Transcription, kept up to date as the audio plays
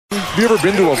you ever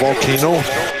been to a volcano?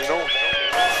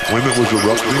 When it was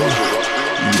erupting? You're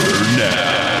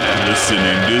now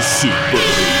listening to Super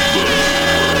Hoopers.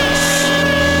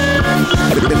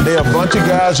 They're a bunch of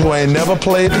guys who ain't never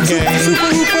played the game.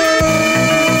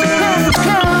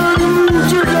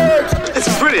 It's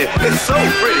pretty. It's so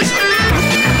pretty.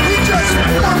 We just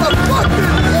won a fucking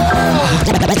war.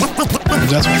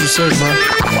 That's what you said, man.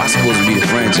 I'm supposed to be the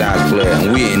franchise player,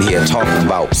 and we're in here talking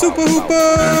about Super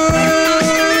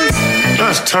Hoopers.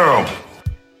 That's terrible.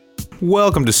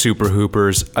 Welcome to Super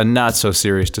Hoopers, a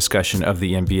not-so-serious discussion of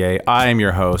the NBA. I am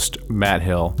your host, Matt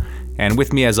Hill, and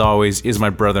with me, as always, is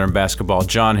my brother in basketball,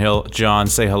 John Hill. John,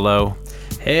 say hello.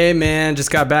 Hey, man, just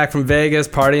got back from Vegas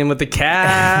partying with the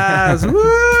Cavs.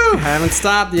 Woo! Haven't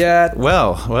stopped yet.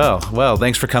 Well,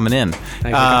 thanks for coming in.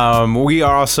 We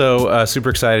are also super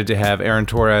excited to have Aaron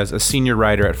Torres, a senior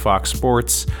writer at Fox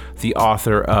Sports, the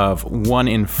author of One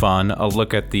in Fun, a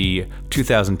look at the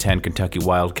 2010 Kentucky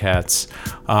Wildcats.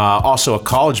 Also a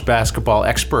college basketball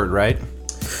expert, right?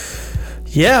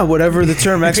 Yeah, whatever the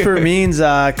term expert means.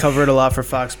 I covered a lot for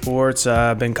Fox Sports.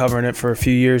 I've been covering it for a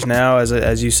few years now.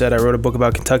 As you said, I wrote a book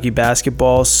about Kentucky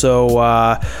basketball. So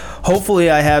hopefully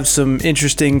I have some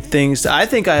interesting things. I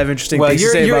think I have interesting things to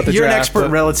say about the draft. You're an expert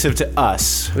relative to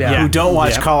us who don't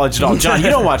watch college at all. John, you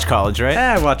don't watch college, right?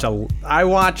 I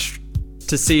watch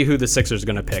to see who the Sixers are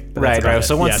going to pick. Right.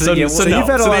 So you've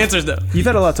had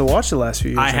a lot to watch the last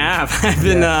few years. I have. I've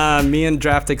been me and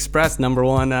Draft Express number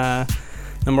one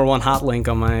hot link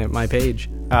on my page.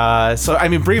 So, I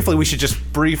mean, we should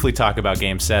just briefly talk about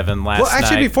Game 7 last night. Well,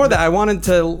 actually, before that, I wanted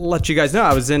to let you guys know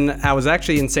I was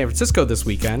actually in San Francisco this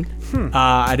weekend.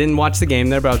 I didn't watch the game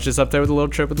there, but I was just up there with a little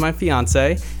trip with my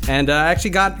fiance, and I actually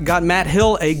got Matt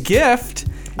Hill a gift.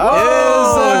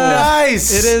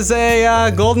 Nice! It is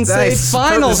a Golden State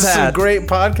Finals hat. Some great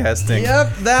podcasting.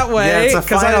 Yep, that way. Yeah, it's a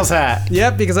Finals hat.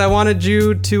 Yep, because I wanted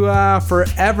you to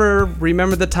forever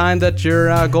remember the time that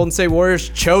your Golden State Warriors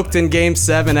choked in Game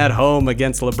 7 at home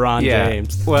against LeBron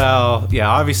James. Well, yeah,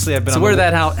 obviously I've been wear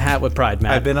that hat with pride,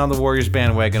 Matt. I've been on the Warriors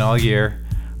bandwagon all year.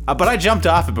 But I jumped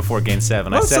off it before Game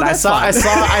 7. I saw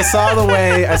the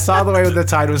way the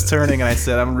tide was turning, and I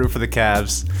said I'm gonna root for the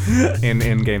Cavs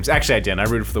in games. Actually, I didn't. I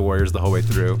rooted for the Warriors the whole way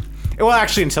through. Well,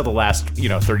 actually, until the last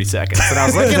 30 seconds, and I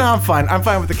was like, I'm fine. I'm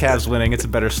fine with the Cavs winning. It's a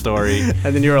better story.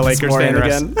 And then you were a Lakers fan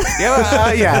again.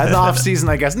 Yeah. In the off season,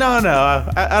 I guess. No.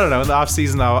 I don't know. In the off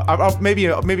season, maybe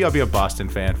I'll be a Boston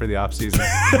fan for the off season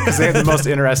because they have the most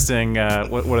interesting.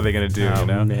 What are they gonna do?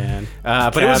 Man.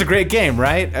 But it was a great game,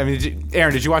 right? I mean,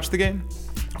 Aaron, did you watch the game?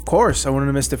 Of course, I wouldn't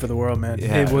have missed it for the world, man.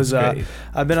 Yeah, it was. Great.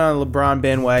 I've been on a LeBron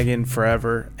bandwagon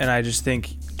forever, and I just think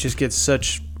gets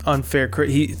such unfair.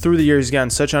 Through the years, he's gotten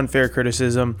such unfair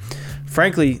criticism.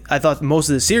 Frankly, I thought most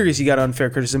of the series he got unfair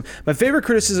criticism. My favorite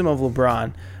criticism of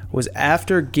LeBron was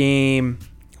after Game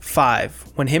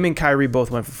 5 when him and Kyrie both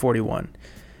went for 41,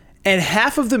 and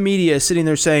half of the media is sitting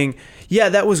there saying, "Yeah,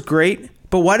 that was great,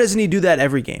 but why doesn't he do that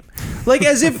every game?" Like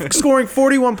as if scoring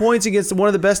 41 points against one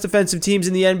of the best defensive teams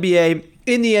in the NBA.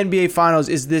 In the NBA Finals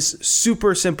is this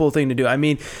super simple thing to do. I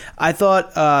mean, I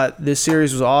thought this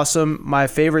series was awesome. My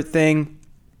favorite thing,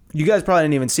 you guys probably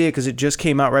didn't even see it because it just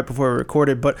came out right before we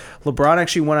recorded, but LeBron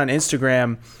actually went on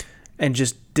Instagram and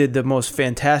just did the most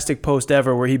fantastic post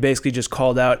ever where he basically just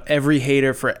called out every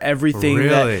hater for everything.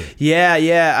 Really?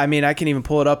 Yeah. I mean, I can even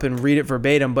pull it up and read it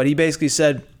verbatim, but he basically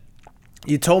said,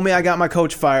 "You told me I got my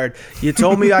coach fired. You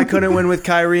told me I couldn't win with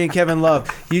Kyrie and Kevin Love.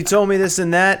 You told me this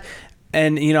and that.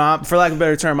 And, for lack of a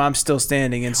better term, I'm still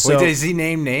standing." And so, wait, does he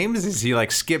name names? Is he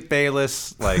like Skip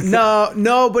Bayless? Like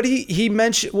No, but he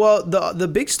mentioned, well, the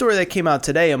big story that came out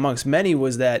today amongst many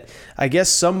was that I guess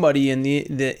somebody in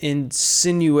the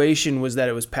insinuation was that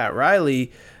it was Pat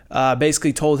Riley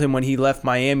basically told him when he left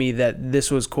Miami that this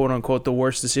was quote unquote the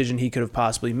worst decision he could have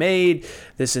possibly made,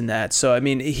 this and that. So, I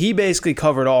mean, he basically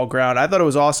covered all ground. I thought it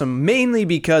was awesome, mainly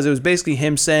because it was basically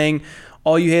him saying,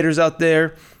 all you haters out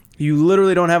there, you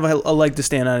literally don't have a leg to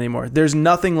stand on anymore. There's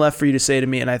nothing left for you to say to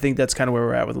me, and I think that's kind of where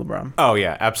we're at with LeBron. Oh,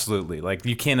 yeah, absolutely. Like,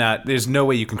 you cannot – there's no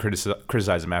way you can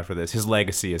criticize him after this. His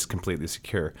legacy is completely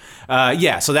secure.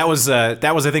 So that was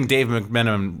I think, Dave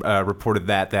McMenamin reported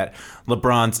that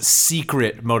LeBron's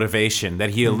secret motivation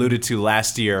that he alluded to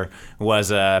last year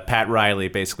was Pat Riley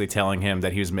basically telling him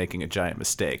that he was making a giant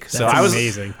mistake. That's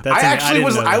amazing.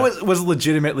 I was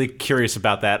legitimately curious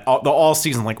about that all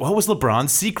season. Like, what was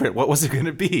LeBron's secret? What was it going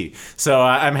to be? So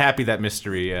I'm happy that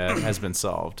mystery has been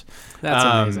solved. That's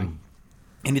amazing.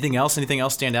 Anything else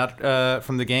stand out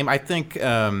from the game? I think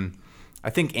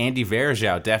Andy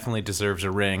Varejao definitely deserves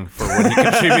a ring for what he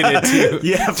contributed to.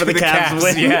 For the Cavs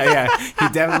win. Yeah. He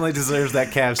definitely deserves that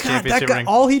Cavs championship ring.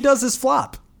 All he does is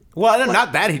flop. Well,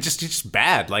 not that. He's just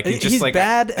bad. Like he's like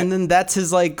bad, and then that's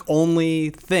his like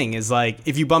only thing is like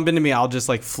if you bump into me, I'll just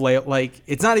like flail. Like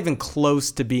it's not even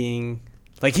close to being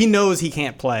like he knows he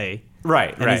can't play.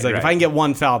 Right, and he's like, if I can get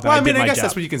one foul, then well, I did my guess job.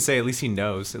 that's what you can say. At least he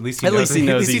knows. At least he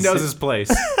knows his place.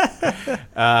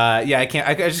 Yeah, I can't.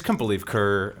 I just can't believe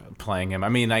Kerr playing him. I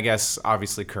mean, I guess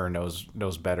obviously Kerr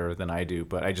knows better than I do,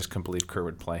 but I just couldn't believe Kerr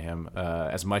would play him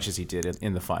as much as he did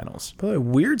in the finals. But a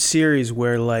weird series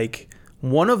where like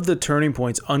one of the turning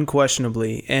points,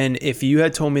 unquestionably, and if you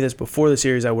had told me this before the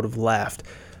series, I would have laughed.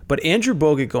 But Andrew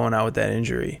Bogut going out with that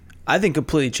injury, I think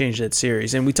completely changed that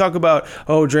series. And we talk about,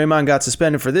 Draymond got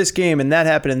suspended for this game, and that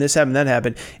happened, and this happened, that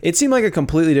happened. It seemed like a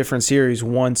completely different series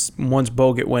once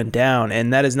Bogut went down,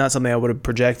 and that is not something I would have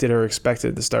projected or expected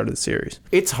at the start of the series.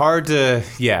 It's hard to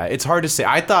say.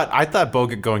 I thought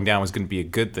Bogut going down was going to be a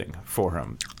good thing for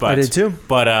him. But, I did too.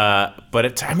 But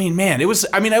it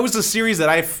was a series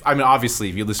that obviously,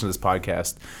 if you listen to this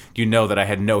podcast, you know that I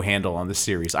had no handle on this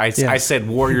series. I said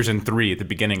Warriors in 3 at the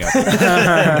beginning of it.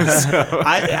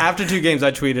 After 2 games,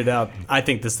 I tweeted out, I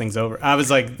think this thing's over. I was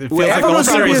like, it feels I like thought the it was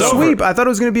whole going to be series a is over. sweep. I thought it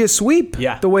was going to be a sweep.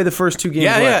 Yeah. The way the first 2 games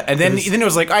went. Yeah. And then it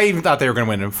was like, I even thought they were going to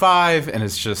win in 5, and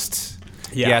it's just...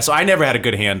 Yeah, so I never had a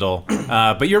good handle.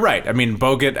 But you're right. I mean,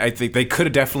 Bogut, I think they could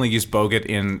have definitely used Bogut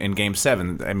in Game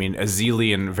 7. I mean,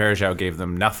 Azili and Verjao gave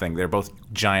them nothing. They're both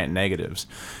giant negatives.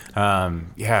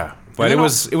 But it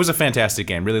was a fantastic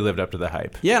game. Really lived up to the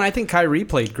hype. Yeah, and I think Kyrie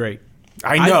played great.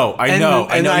 I know.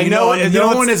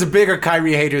 No one is a bigger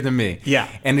Kyrie hater than me. Yeah.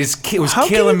 And it was How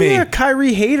killing can you me. be a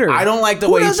Kyrie hater? I don't like the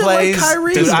Who way he doesn't plays. like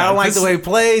Kyrie? Dude, I don't like the way he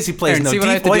plays. He plays Aaron, no see what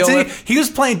I have to defense. deal with? He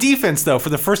was playing defense, though. For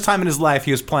the first time in his life,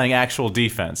 he was playing actual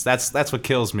defense. That's what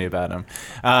kills me about him.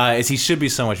 Is he should be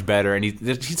so much better. And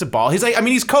he's a ball. He's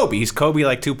Kobe. He's Kobe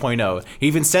like 2.0. He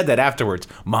even said that afterwards.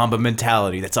 Mamba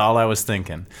mentality. That's all I was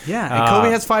thinking. Yeah, and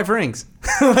Kobe has 5 rings.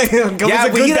 Kobe's a good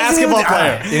basketball basketball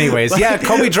player. Anyways,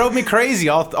 Kobe drove me crazy.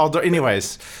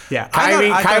 Anyways, yeah,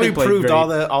 Kyrie proved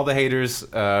all the haters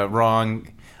wrong.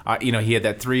 He had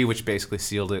that 3, which basically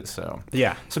sealed it. So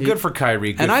good for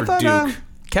Kyrie. Good and for I thought Duke.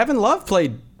 Kevin Love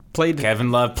played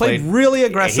really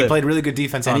aggressive. He played really good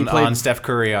defense on Steph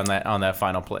Curry on that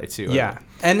final play too. Yeah,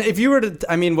 and if you were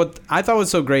to, what I thought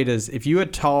was so great is if you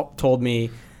had told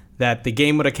me that the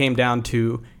game would have came down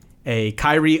to a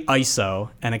Kyrie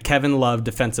ISO and a Kevin Love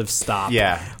defensive stop.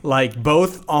 Yeah. Like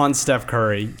both on Steph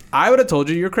Curry, I would have told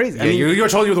you you're crazy. You would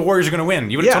have told you the Warriors are going to win.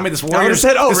 You would have told me this Warriors,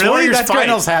 Warriors That's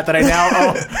finals great. hat that I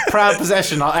now proud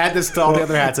possession. I'll add this to all the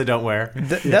other hats I don't wear.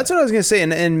 That's what I was going to say.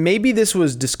 And maybe this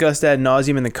was discussed ad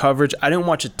nauseum in the coverage. I didn't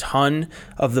watch a ton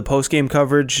of the post-game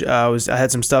coverage. I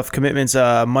had some commitments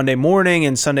Monday morning,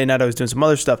 and Sunday night I was doing some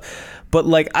other stuff. But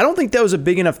I don't think that was a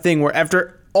big enough thing where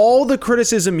after all the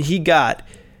criticism he got,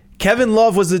 Kevin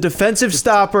Love was the defensive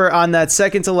stopper on that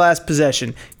second to last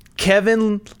possession.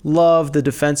 Kevin Love, the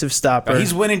defensive stopper.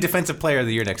 He's winning Defensive Player of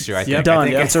the Year next year, I think. Yeah, done.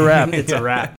 It's a wrap. It's a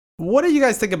wrap. What do you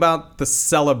guys think about the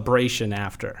celebration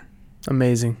after?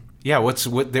 Amazing. Yeah,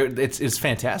 it's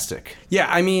fantastic.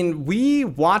 Yeah, we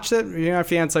watched it. Our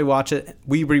fiance watched it.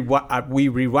 We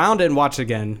rewound it and watched it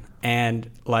again, and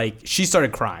she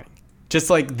started crying. Just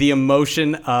the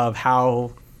emotion of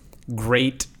how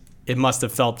great it must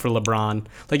have felt for LeBron.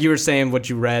 Like you were saying, what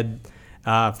you read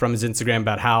from his Instagram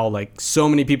about how so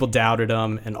many people doubted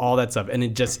him and all that stuff, and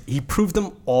he proved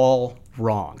them all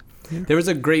wrong. Yeah. There was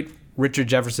a great Richard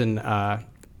Jefferson,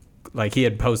 he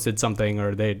had posted something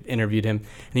or they had interviewed him,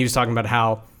 and he was talking about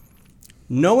how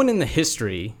no one in the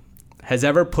history has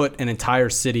ever put an entire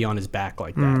city on his back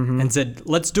like that and said,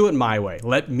 let's do it my way.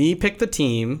 Let me pick the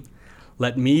team.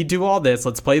 Let me do all this.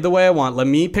 Let's play the way I want. Let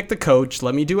me pick the coach.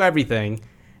 Let me do everything.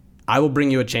 I will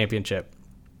bring you a championship.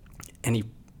 And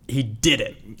he did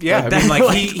it. Yeah,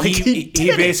 he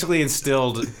basically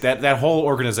instilled that whole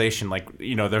organization.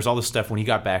 There's all this stuff when he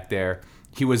got back there.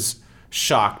 He was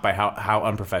shocked by how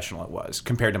unprofessional it was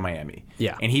compared to Miami.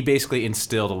 Yeah. And he basically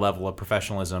instilled a level of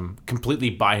professionalism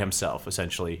completely by himself,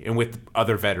 essentially, and with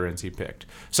other veterans he picked.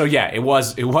 So yeah, it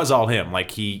was all him.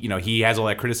 He has all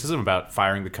that criticism about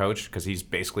firing the coach because he's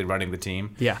basically running the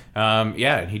team. Yeah.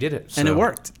 And he did it. So. And it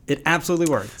worked. It absolutely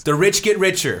worked. The rich get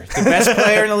richer. The best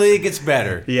player in the league gets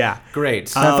better. Yeah.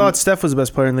 Great. I thought Steph was the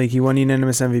best player in the league. He won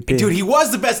unanimous MVP. Dude, he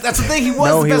was the best. That's the thing. He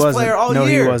was the best player all year. No,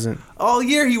 he wasn't. All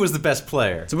year he was the best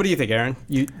player. So what do you think, Aaron?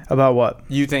 About what?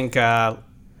 You think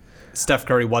Steph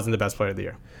Curry wasn't the best player of the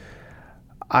year?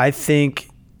 I think...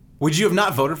 Would you have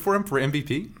not voted for him for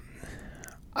MVP?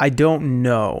 I don't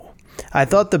know. I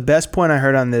thought the best point I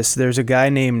heard on this, there's a guy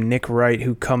named Nick Wright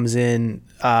who comes in.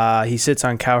 He sits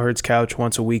on Cowherd's couch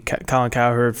once a week, Colin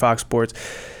Cowherd, Fox Sports.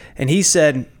 And he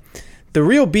said, the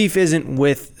real beef isn't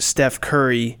with Steph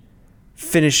Curry.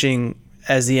 finishing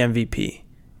as the MVP.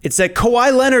 It's that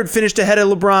Kawhi Leonard finished ahead of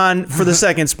LeBron for the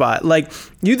second spot. Like,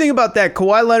 you think about that.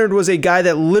 Kawhi Leonard was a guy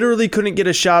that literally couldn't get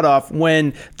a shot off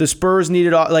when the Spurs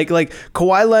needed. Like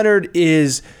Kawhi Leonard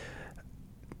is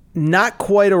not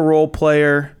quite a role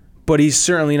player, but he's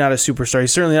certainly not a superstar.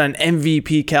 He's certainly not an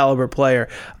MVP caliber player.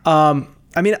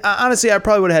 I mean, honestly, I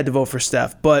probably would have had to vote for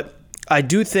Steph, but I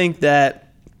do think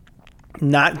that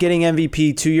not getting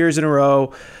MVP 2 years in a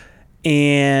row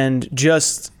and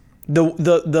just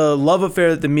the love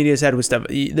affair that the media has had with Steph,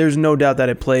 there's no doubt that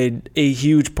it played a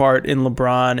huge part in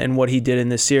LeBron and what he did in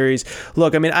this series.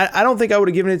 Look, I mean, I don't think I would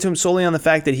have given it to him solely on the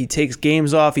fact that he takes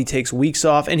games off, he takes weeks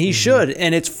off, and he should.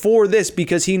 And it's for this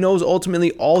because he knows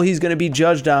ultimately all he's going to be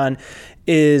judged on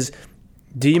is,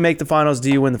 do you make the finals?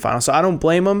 Do you win the finals? So I don't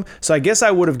blame him. So I guess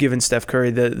I would have given Steph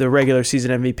Curry the regular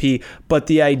season MVP. But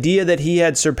the idea that he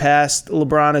had surpassed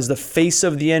LeBron as the face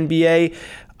of the NBA,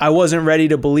 I wasn't ready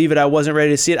to believe it. I wasn't ready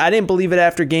to see it. I didn't believe it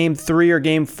after Game 3 or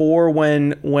Game 4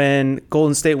 when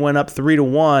Golden State went up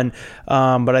 3-1.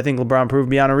 But I think LeBron proved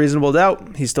beyond a reasonable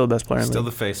doubt he's still the best player in the Still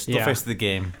league. the face. Still face of the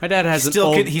game. My dad has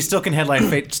He still can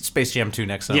headline Space Jam 2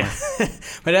 next summer. Yeah.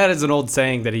 My dad has an old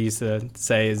saying that he used to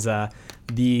say is,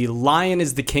 the lion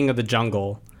is the king of the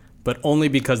jungle, but only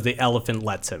because the elephant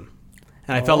lets him.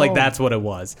 And I felt like that's what it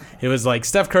was. It was like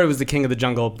Steph Curry was the king of the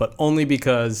jungle, but only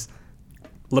because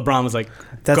LeBron was like,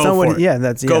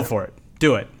 go for it.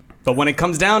 Do it. But when it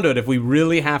comes down to it, if we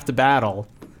really have to battle,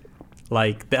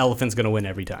 like, the elephant's going to win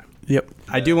every time. Yep.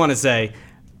 I do want to say,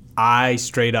 I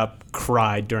straight up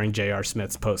cried during J.R.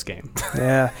 Smith's postgame.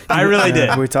 Yeah. I really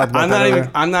did. We talked about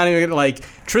that. I'm not even like,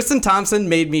 Tristan Thompson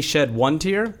made me shed one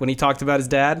tear when he talked about his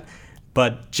dad,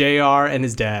 but J.R. and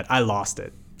his dad, I lost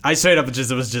it. I straight up it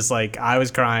was just like, I was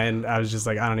crying. I was just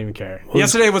like, I don't even care.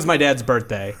 Yesterday was my dad's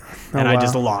birthday, and I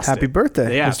just lost it. Happy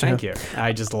birthday. Yeah, thank you.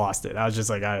 I just lost it. I was just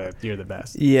like, you're the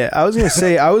best. Yeah, I was going to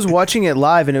say, I was watching it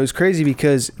live, and it was crazy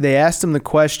because they asked him the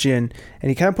question, and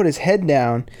he kind of put his head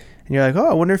down, and you're like,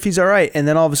 oh, I wonder if he's all right. And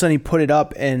then all of a sudden he put it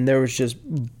up, and there was just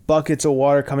buckets of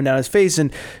water coming down his face.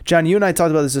 And John, you and I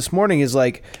talked about this morning, is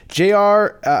like,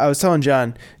 I was telling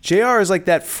John, JR is like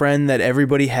that friend that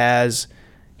everybody has.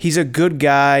 He's a good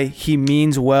guy. He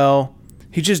means well.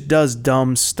 He just does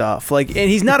dumb stuff. Like, and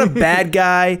he's not a bad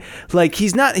guy. Like,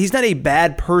 he's not a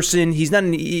bad person. He's not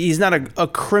a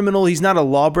criminal. He's not a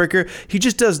lawbreaker. He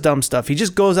just does dumb stuff. He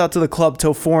just goes out to the club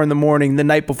till 4 a.m. the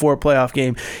night before a playoff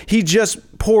game. He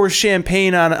just pours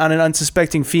champagne on an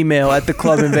unsuspecting female at the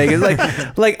club in Vegas.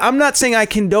 Like I'm not saying I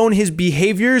condone his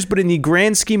behaviors, but in the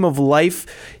grand scheme of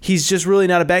life, he's just really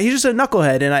not a bad. He's just a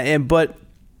knucklehead. But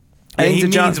Yeah, he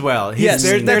means well. Yes,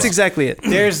 that's exactly it.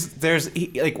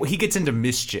 He gets into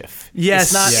mischief.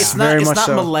 Yes, it's not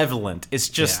malevolent. It's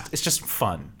just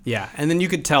fun. Yeah, and then you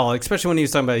could tell, especially when he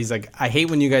was talking about, he's like, I hate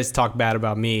when you guys talk bad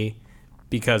about me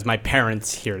because my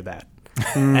parents hear that.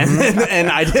 And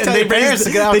I did. They parents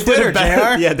to get off Twitter,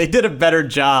 JR. Yeah, they did a better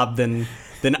job than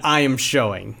I am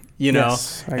showing. You know,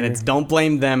 yes, and it's don't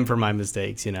blame them for my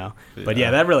mistakes, you know. But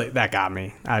yeah, that got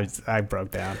me. I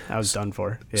broke down. I was done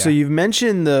for. Yeah. So you've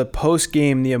mentioned the post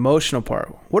game, the emotional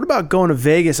part. What about going to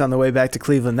Vegas on the way back to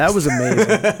Cleveland? That was amazing.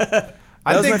 That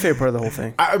was my favorite part of the whole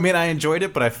thing. I mean, I enjoyed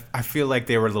it, but I feel like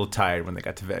they were a little tired when they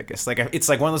got to Vegas. Like, it's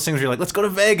like one of those things where you're like, let's go to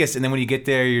Vegas, and then when you get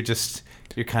there, you're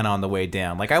kind of on the way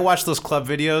down. Like, I watched those club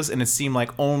videos, and it seemed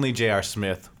like only J.R.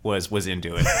 Smith was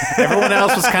into it. Everyone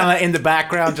else was kind of in the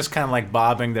background, just kind of like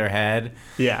bobbing their head.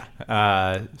 Yeah.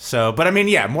 But I mean,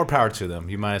 yeah, more power to them.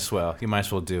 You might as well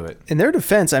do it. In their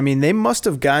defense, I mean, they must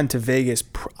have gone to Vegas.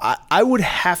 I would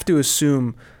have to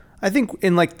assume, I think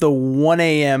in like the 1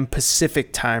 a.m.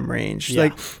 Pacific time range. Yeah.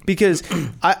 Like, because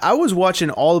I was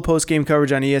watching all the post-game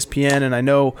coverage on ESPN, and I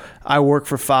know I work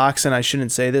for Fox, and I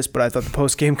shouldn't say this, but I thought the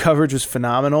post-game coverage was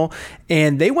phenomenal.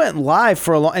 And they went live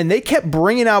for a long, and they kept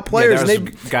bringing out players. Yeah,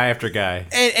 guy after guy.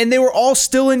 And they were all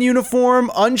still in uniform,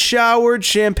 unshowered,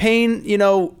 champagne,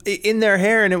 in their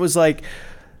hair, and it was like,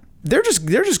 they're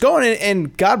just going,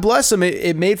 and God bless them,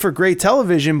 it made for great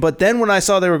television. But then when I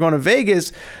saw they were going to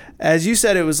Vegas, as you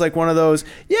said, it was like one of those,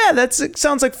 it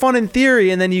sounds like fun in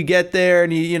theory, and then you get there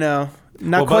and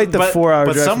not quite the 4-hour drive.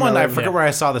 But someone, I forget where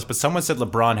I saw this, but someone said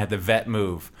LeBron had the vet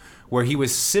move where he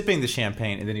was sipping the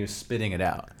champagne and then he was spitting it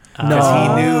out.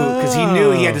 Because he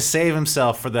knew he had to save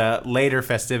himself for the later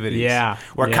festivities. Yeah.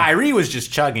 Where Kyrie was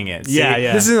just chugging it. See?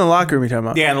 Yeah. This is in the locker room you're talking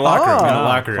about. Yeah, in the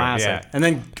locker room. Classic. Yeah. And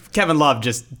then Kevin Love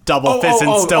just double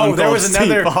fisting Stone Cold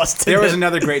Steve Austin. There was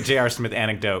another great J.R. Smith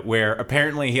anecdote where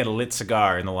apparently he had a lit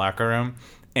cigar in the locker room,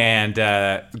 And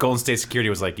Golden State security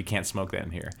was like, you can't smoke that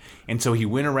in here. And so he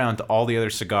went around to all the other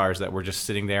cigars that were just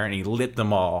sitting there, and he lit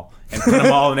them all and put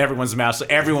them all in everyone's mouth, so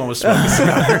everyone was smoking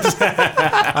cigars.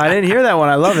 I didn't hear that one.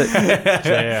 I love it.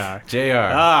 JR.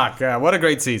 Ah, God, what a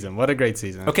great season. What a great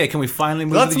season. Okay, can we finally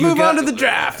move? Let's move on to the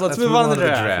draft. Let's move on to the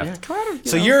draft. Yeah, come on,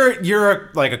 so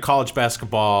you're like a college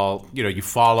basketball. You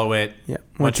follow it. Yeah,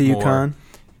 went to UConn.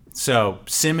 So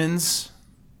Simmons,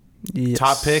 Yes.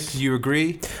 top pick. Do you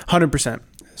agree? 100%.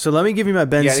 So let me give you my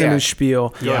Ben Simmons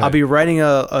spiel. Yeah. I'll be writing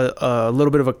a little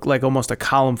bit of almost a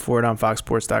column for it on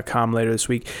foxsports.com later this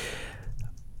week.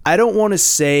 I don't want to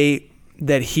say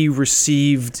that he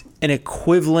received an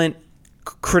equivalent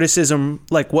criticism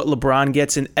like what LeBron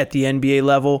gets at the NBA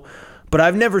level, but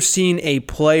I've never seen a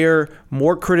player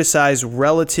more criticized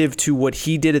relative to what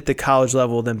he did at the college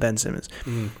level than Ben Simmons.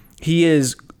 Mm. He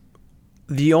is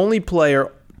the only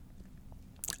player,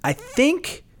 I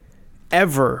think,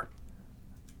 ever,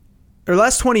 or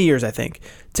last 20 years, I think,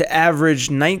 to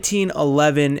average 19,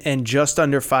 11, and just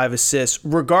under 5 assists,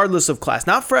 regardless of class.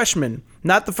 Not freshman,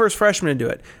 not the first freshman to do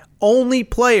it. Only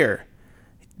player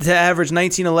to average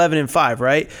 19, 11, and 5,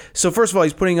 right? So first of all,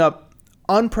 he's putting up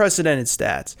unprecedented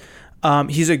stats.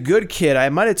 He's a good kid. I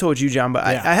might have told you, John, but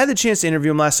I had the chance to interview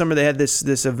him last summer. They had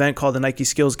this event called the Nike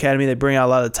Skills Academy. They bring out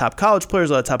a lot of the top college players,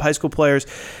 a lot of top high school players.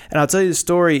 And I'll tell you the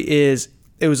story is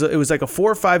it was like a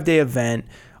 4 or 5 day event,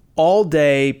 all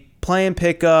day, playing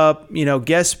pickup,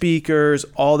 guest speakers,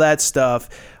 all that stuff.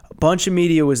 A bunch of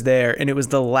media was there, and it was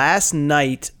the last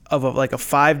night of a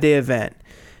 5-day event.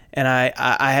 And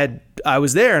I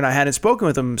was there, and I hadn't spoken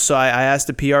with him, so I asked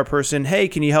the PR person, "Hey,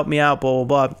 can you help me out?" Blah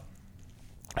blah blah.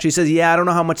 She says, "Yeah, I don't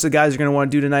know how much the guys are going to want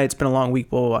to do tonight. It's been a long week."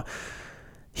 Blah blah blah.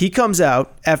 He comes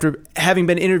out after having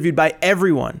been interviewed by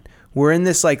everyone. We're in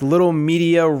this little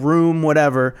media room,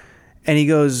 whatever, and he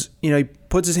goes, he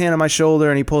puts his hand on my shoulder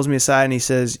and he pulls me aside and he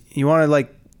says, "You want to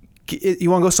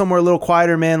go somewhere a little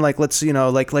quieter, man? Let's,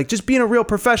 just being a real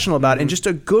professional about it, and just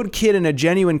a good kid and a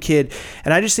genuine kid."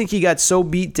 And I just think he got so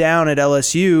beat down at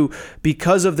LSU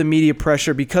because of the media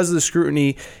pressure, because of the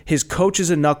scrutiny. His coach is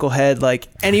a knucklehead,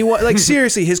 anyone,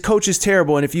 seriously, his coach is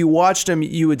terrible. And if you watched him,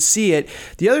 you would see it.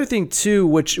 The other thing too,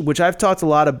 which I've talked a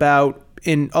lot about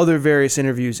in other various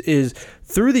interviews, is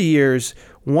through the years,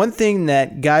 one thing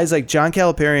that guys like John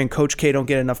Calipari and Coach K don't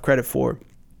get enough credit for,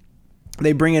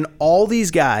 they bring in all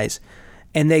these guys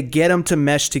and they get them to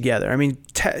mesh together. I mean,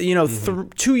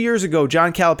 2 years ago,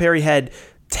 John Calipari had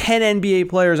 10 NBA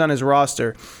players on his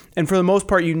roster. And for the most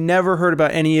part, you never heard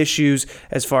about any issues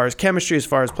as far as chemistry, as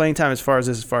far as playing time, as far as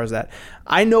this, as far as that.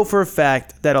 I know for a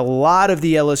fact that a lot of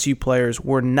the LSU players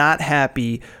were not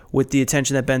happy with the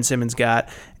attention that Ben Simmons got.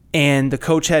 And the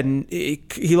coach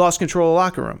he lost control of the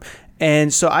locker room.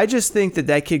 And so I just think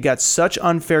that kid got such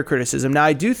unfair criticism. Now,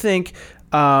 I do think,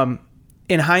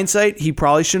 in hindsight, he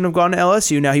probably shouldn't have gone to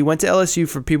LSU. Now, he went to LSU,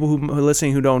 for people who are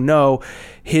listening who don't know.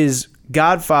 His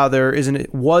godfather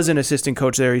was an assistant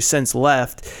coach there. He's since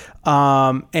left,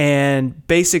 and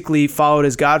basically followed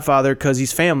his godfather because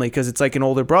he's family, because it's like an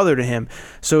older brother to him.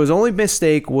 So his only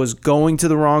mistake was going to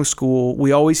the wrong school.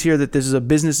 We always hear that this is a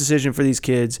business decision for these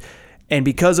kids. And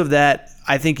because of that,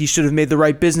 I think he should have made the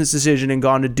right business decision and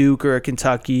gone to Duke or a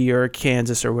Kentucky or a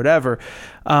Kansas or whatever.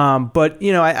 But,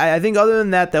 I think other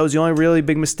than that was the only really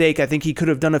big mistake. I think he could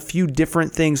have done a few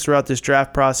different things throughout this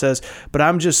draft process, but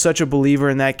I'm just such a believer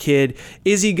in that kid.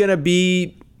 Is he going to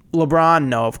be LeBron?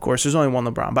 No, of course. There's only one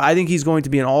LeBron. But I think he's going to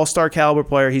be an all-star caliber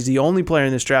player. He's the only player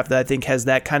in this draft that I think has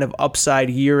that kind of upside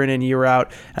year in and year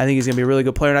out. I think he's going to be a really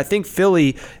good player. And I think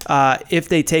Philly, if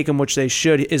they take him, which they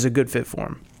should, is a good fit for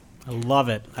him. I love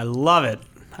it. I'm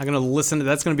going to listen to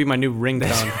that's going to be my new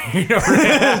ringtone.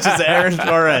 It's just Aaron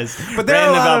Torres. But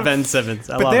ranting about Ben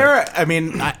Simmons.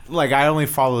 I only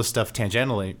follow this stuff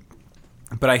tangentially,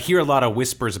 but I hear a lot of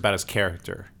whispers about his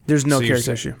character. There's no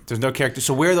character issue. There's no character.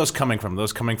 So where are those coming from?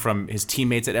 Those coming from his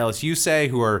teammates at LSU, say,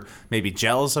 who are maybe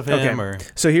jealous of him? Okay.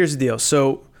 So here's the deal.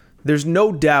 So there's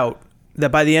no doubt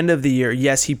that by the end of the year,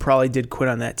 yes, he probably did quit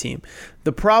on that team.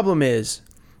 The problem is,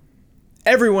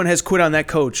 everyone has quit on that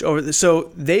coach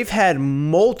so they've had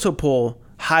multiple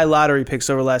high lottery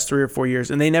picks over the last 3 or 4 years,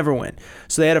 and they never win.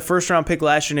 So they had a first-round pick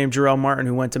last year named Jarrell Martin,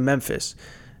 who went to Memphis,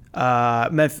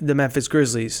 the Memphis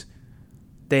Grizzlies.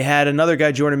 They had another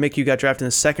guy, Jordan Mickey, who got drafted in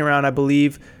the second round, I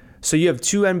believe. So you have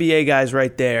 2 NBA guys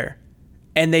right there,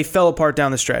 and they fell apart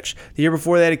down the stretch. The year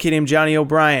before, they had a kid named Johnny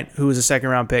O'Bryant, who was a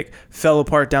second-round pick, fell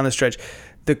apart down the stretch.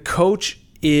 The coach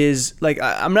is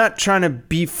I'm not trying to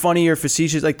be funny or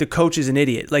facetious. The coach is an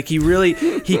idiot. He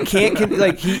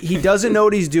can't, he doesn't know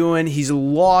what he's doing. He's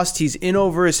lost. He's in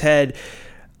over his head.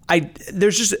 I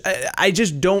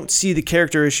just don't see the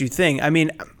character issue thing. I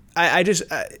mean,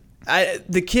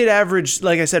 the kid averaged,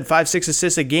 like I said, 5-6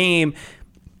 assists a game.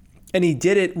 And he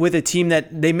did it with a team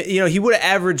that he would have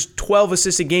averaged 12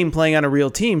 assists a game playing on a real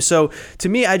team. So to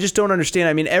me, I just don't understand.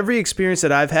 I mean, every experience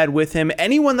that I've had with him,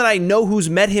 anyone that I know who's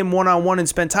met him one-on-one and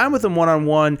spent time with him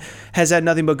one-on-one has had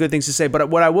nothing but good things to say. But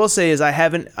what I will say is I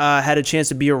haven't had a chance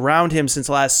to be around him since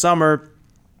last summer.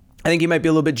 I think he might be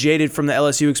a little bit jaded from the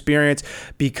LSU experience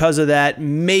because of that.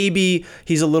 Maybe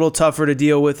he's a little tougher to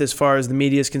deal with as far as the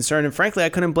media is concerned. And frankly, I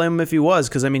couldn't blame him if he was,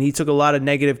 because, I mean, he took a lot of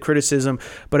negative criticism.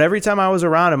 But every time I was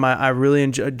around him, I really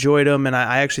enjoyed him, and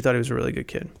I actually thought he was a really good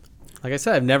kid. Like I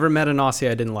said, I've never met an Aussie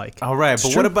I didn't like. All right,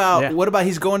 but what about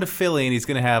he's going to Philly and he's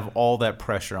going to have all that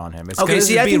pressure on him? It's okay, going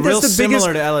to be real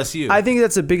similar biggest, to LSU. I think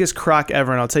that's the biggest crock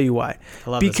ever, and I'll tell you why. I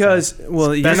love because this guy.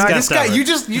 Well, you're not this guy. You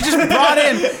just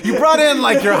brought in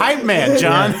like your hype man,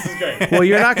 John. Well,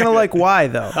 you're not going to like why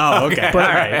though. Oh, okay. But,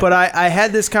 all right. But I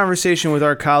had this conversation with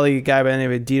our colleague, a guy by the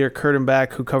name of Dieter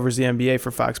Kurtenbach, who covers the NBA for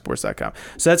FoxSports.com.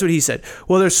 So that's what he said.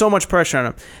 Well, there's so much pressure on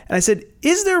him, and I said,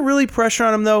 is there really pressure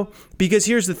on him though? Because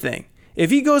here's the thing. If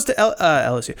he goes to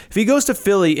LSU, if he goes to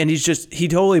Philly and he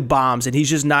totally bombs and he's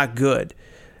just not good,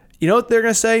 you know what they're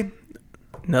going to say?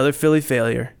 Another Philly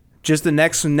failure. Just the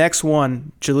next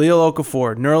one, Jahlil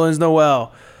Okafor, Nerlens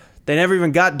Noel. They never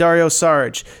even got Dario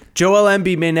Saric. Joel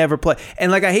Embiid may never play.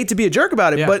 And, like, I hate to be a jerk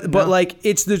about it, but like,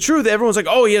 it's the truth. Everyone's like,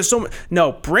 oh, he has so much.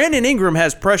 No, Brandon Ingram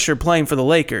has pressure playing for the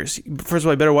Lakers. First of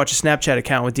all, I better watch a Snapchat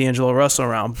account with D'Angelo Russell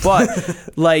around. But,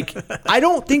 like, I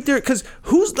don't think they're – because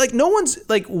who's – like, no one's –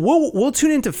 like, we'll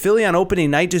tune into Philly on opening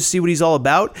night just to see what he's all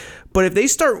about. But if they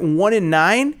start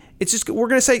 1-9, it's just – we're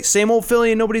going to say same old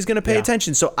Philly and nobody's going to pay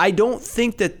attention. So I don't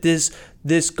think that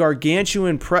this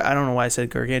gargantuan I don't know why I said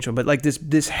gargantuan, but like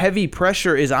this heavy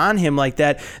pressure is on him like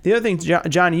that. The other thing,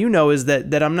 John, you know, is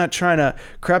that I'm not trying to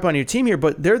crap on your team here,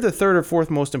 but they're the third or fourth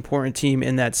most important team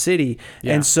in that city.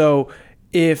 Yeah. And so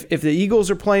if the Eagles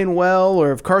are playing well,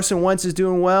 or if Carson Wentz is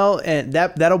doing well, and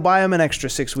that'll buy him an extra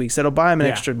 6 weeks. That'll buy him an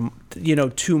extra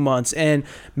 2 months. And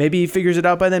maybe he figures it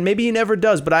out by then. Maybe he never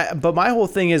does. But my whole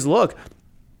thing is, look,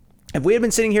 if we had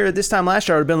been sitting here at this time last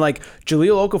year, I would have been like,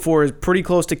 Jahlil Okafor is pretty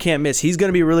close to can't miss. He's going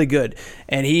to be really good.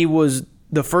 And he was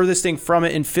the furthest thing from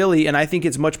it in Philly, and I think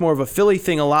it's much more of a Philly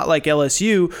thing, a lot like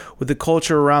LSU with the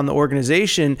culture around the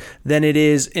organization, than it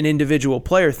is an individual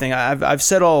player thing. I've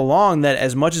said all along that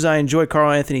as much as I enjoy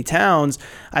Karl Anthony Towns,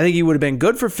 I think he would have been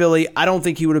good for Philly. I don't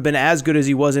think he would have been as good as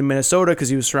he was in Minnesota because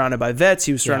he was surrounded by vets.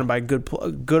 He was surrounded by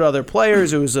good other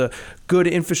players. It was a good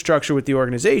infrastructure with the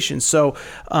organization. So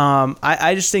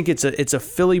I just think it's a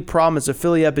Philly problem. It's a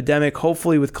Philly epidemic.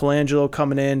 Hopefully with Colangelo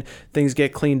coming in, things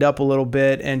get cleaned up a little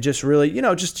bit, and just really,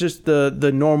 just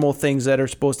the normal things that are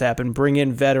supposed to happen. Bring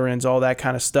in veterans, all that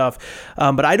kind of stuff.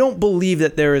 But I don't believe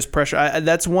that there is pressure.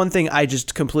 That's one thing I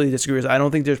just completely disagree with. I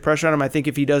don't think there's pressure on him. I think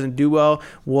if he doesn't do well,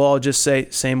 we'll all just say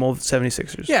same old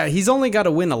 76ers. Yeah, he's only got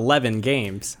to win 11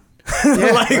 games.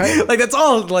 Like that's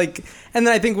all. Like, and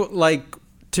then I think, like,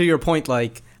 to your point,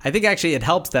 like, I think actually it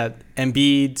helps that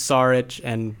Embiid, Saric,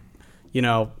 and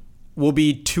will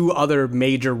be two other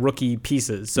major rookie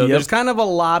pieces. So there's kind of a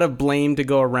lot of blame to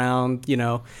go around,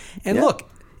 And look,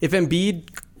 if Embiid,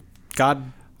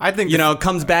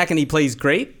 comes back and he plays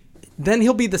great, then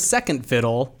he'll be the second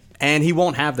fiddle and he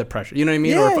won't have the pressure. You know what I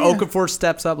mean? Or if Okafor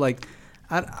steps up, like,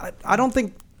 I don't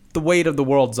think the weight of the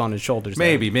world's on his shoulders.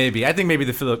 Maybe. I think maybe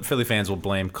the Philly fans will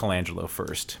blame Colangelo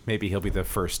first. Maybe he'll be the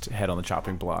first head on the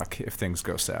chopping block if things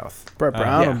go south. Brett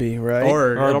Brown will be, right?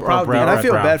 Or it'll probably be. And I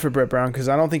feel bad for Brett Brown because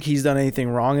I don't think he's done anything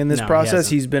wrong in this process.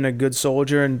 He's been a good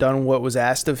soldier and done what was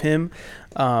asked of him,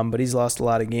 but he's lost a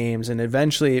lot of games. And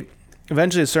eventually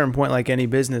at a certain point, like any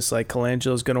business, like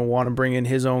Colangelo's going to want to bring in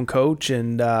his own coach,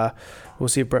 and we'll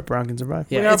see if Brett Brown can survive.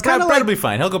 Yeah, it's kind of Brett will be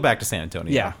fine. He'll go back to San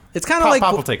Antonio. Yeah, it's kind of like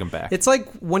Pop will take him back. It's like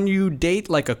when you date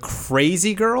like a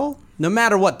crazy girl. No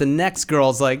matter what, the next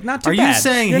girl's like, not too bad. Are you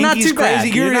saying You're Hinkie's crazy?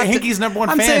 You're Hinkie's number one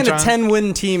fan, I'm saying John. a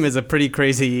 10-win team is a pretty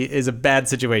crazy, is a bad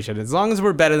situation. As long as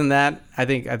we're better than that, I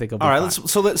think it'll be fine. All right,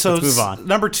 let's move on.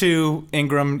 Number 2,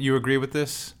 Ingram. You agree with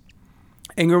this?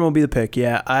 Ingram will be the pick.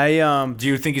 Yeah, Do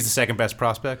you think he's the second best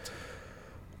prospect?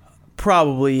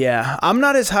 Probably, yeah. I'm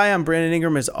not as high on Brandon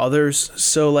Ingram as others.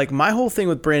 So, like, my whole thing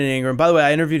with Brandon Ingram, by the way,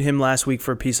 I interviewed him last week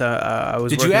for a piece I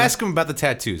was Did you ask him about the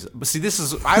tattoos? But see,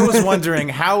 I was wondering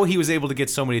how he was able to get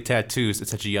so many tattoos at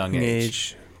such a young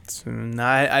age.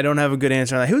 I don't have a good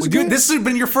answer on that. This has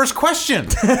been your first question.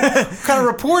 What kind of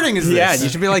reporting is this? Yeah, you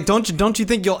should be like, don't you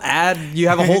think you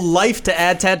have a whole life to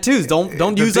add tattoos?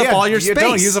 Don't use up all your space.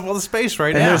 Don't use up all the space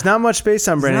right now. There's not much space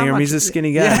on Brandon Ingram. He's a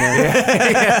skinny guy,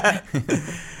 man.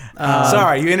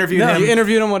 Sorry, you interviewed him. You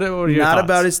interviewed him. What are your Not thoughts?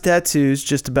 about his tattoos,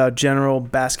 just about general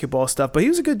basketball stuff. But he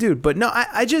was a good dude. But no,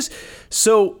 I just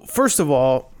so first of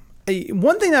all,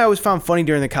 one thing that I always found funny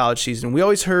during the college season, we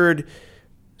always heard.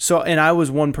 So, and I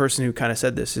was one person who kind of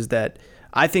said this, is that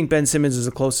I think Ben Simmons is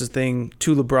the closest thing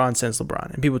to LeBron since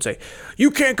LeBron. And people would say,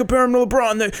 you can't compare him to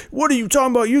LeBron. What are you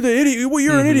talking about? You're the idiot. Well,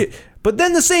 you're an idiot. But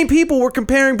then the same people were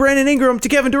comparing Brandon Ingram to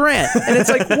Kevin Durant. And it's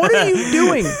like, what are you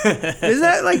doing? Isn't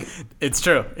that like... It's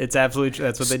true. It's absolutely true.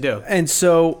 That's what they do. And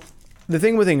so the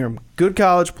thing with Ingram, good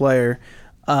college player.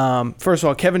 First of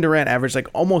all, Kevin Durant averaged like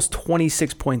almost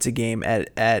 26 points a game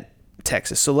at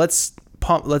Texas. So let's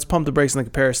pump the brakes on the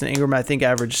comparison. Ingram, I think,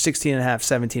 averaged 16 and a half,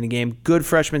 17 a game. Good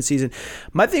freshman season.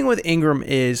 My thing with Ingram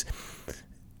is,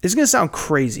 this is going to sound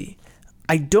crazy.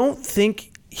 I don't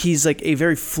think he's like a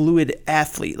very fluid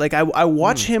athlete. Like I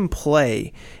watch him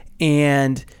play,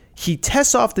 and he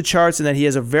tests off the charts in that he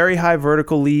has a very high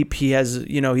vertical leap. He has,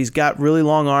 he's got really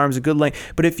long arms, a good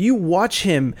length. But if you watch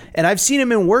him, and I've seen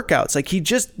him in workouts, like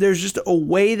there's just a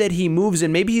way that he moves,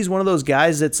 and maybe he's one of those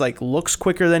guys that's like looks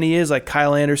quicker than he is, like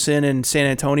Kyle Anderson in San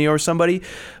Antonio or somebody.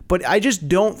 But I just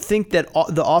don't think that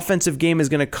the offensive game is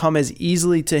going to come as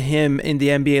easily to him in the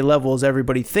NBA level as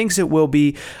everybody thinks it will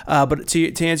be. But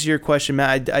to answer your question,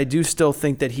 Matt, I do still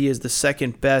think that he is the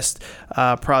second best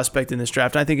prospect in this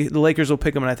draft. And I think the Lakers will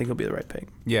pick him, and I think he'll be the right pick.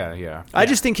 Yeah. I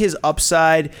just think his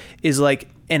upside is like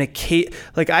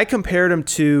like I compared him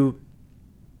to.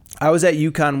 I was at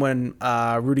UConn when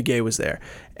Rudy Gay was there,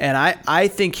 and I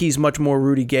think he's much more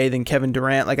Rudy Gay than Kevin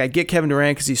Durant. Like, I get Kevin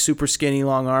Durant because he's super skinny,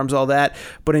 long arms, all that,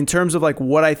 but in terms of like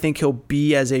what I think he'll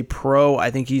be as a pro,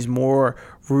 I think he's more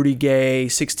Rudy Gay,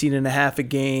 16 and a half a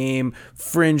game,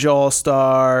 fringe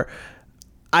all-star.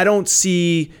 I don't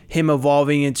see him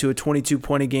evolving into a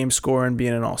 22-point-a-game scorer and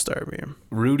being an all-star every year.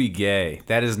 Rudy Gay,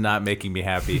 that is not making me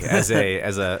happy as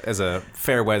a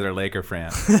fair weather Laker fan.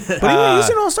 But he's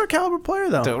an all-star caliber player,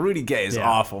 though. So Rudy Gay is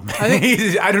awful, man.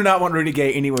 I do not want Rudy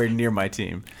Gay anywhere near my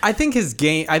team. I think his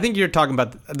game. I think you're talking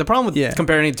about the problem with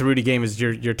comparing it to Rudy Gay is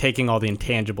you're taking all the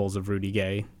intangibles of Rudy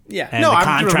Gay. Yeah, and the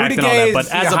contract and all that. But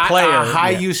as a player, a high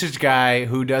usage guy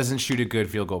who doesn't shoot a good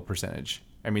field goal percentage.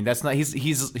 I mean, that's not.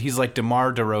 He's like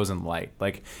DeMar DeRozan light.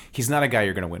 Like, he's not a guy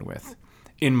you're going to win with,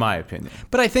 in my opinion.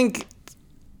 But I think,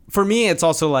 for me, it's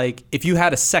also like, if you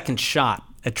had a second shot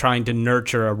at trying to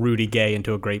nurture a Rudy Gay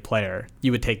into a great player,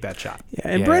 you would take that shot. Yeah,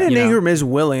 and Brandon Ingram is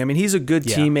willing. I mean, he's a good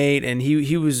teammate, and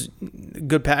he was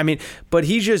good. I mean, but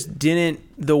he just didn't.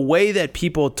 The way that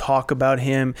people talk about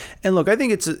him, and look, I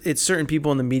think it's certain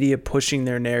people in the media pushing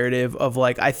their narrative of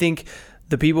like, I think.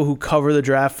 The people who cover the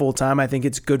draft full time, I think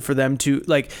it's good for them to,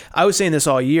 like, I was saying this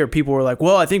all year. People were like,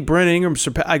 well, I think Brandon Ingram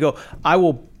I go, I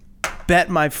will bet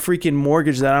my freaking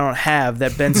mortgage that I don't have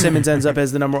that Ben Simmons ends up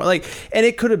as the number one. Like, and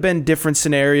it could have been different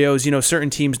scenarios. Certain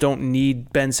teams don't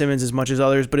need Ben Simmons as much as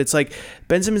others, but it's like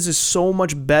Ben Simmons is so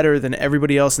much better than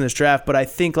everybody else in this draft. But I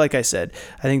think, like I said,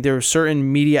 I think there are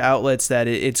certain media outlets that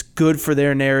it's good for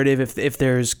their narrative if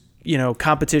there's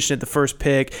competition at the first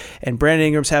pick, and Brandon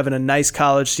Ingram's having a nice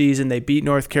college season. They beat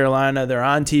North Carolina. They're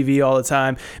on TV all the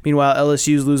time. Meanwhile,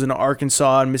 LSU's losing to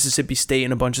Arkansas and Mississippi State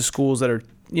and a bunch of schools that are,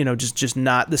 just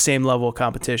not the same level of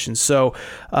competition. So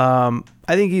I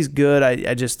think he's good.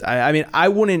 I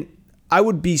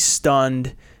would be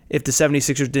stunned if the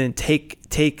 76ers didn't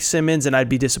take Simmons, and I'd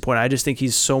be disappointed. I just think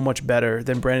he's so much better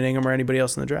than Brandon Ingram or anybody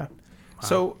else in the draft. Wow.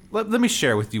 So let me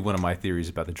share with you one of my theories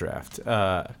about the draft.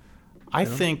 I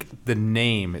think the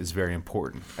name is very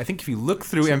important. I think if you look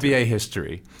through NBA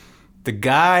history, the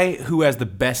guy who has the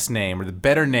best name or the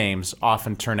better names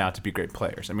often turn out to be great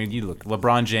players. I mean, you look,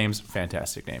 LeBron James,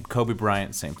 fantastic name. Kobe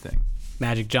Bryant, same thing.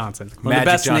 Magic Johnson, one of the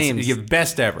best names. The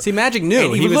best ever. See, Magic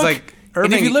knew. He was like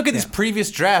Irving. And if you look at these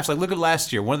previous drafts, like look at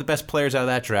last year, one of the best players out of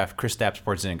that draft, Kristaps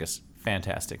Porzingis.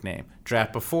 Fantastic name.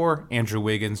 Draft before, Andrew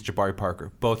Wiggins, Jabari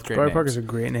Parker. Both great names. Jabari Parker's a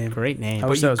great name. Great name.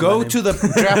 But you go to the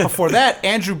draft before that,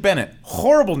 Andrew Bennett.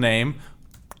 Horrible name.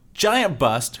 Giant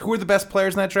bust. Who are the best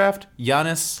players in that draft?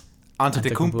 Giannis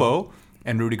Antetokounmpo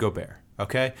and Rudy Gobert.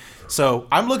 Okay? So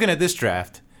I'm looking at this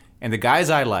draft, and the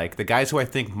guys I like, the guys who I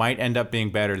think might end up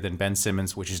being better than Ben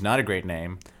Simmons, which is not a great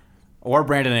name, or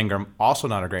Brandon Ingram, also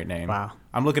not a great name. Wow.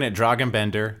 I'm looking at Dragan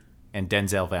Bender and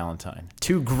Denzel Valentine.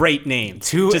 Two great names.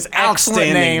 Two just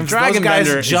excellent names. Those guys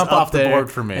Bender jump off the board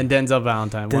for me. And Denzel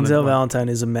Valentine. Denzel Valentine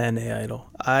is a man idol.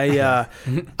 I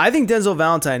think Denzel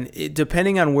Valentine,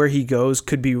 depending on where he goes,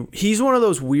 he's one of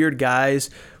those weird guys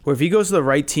where if he goes to the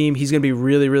right team, he's going to be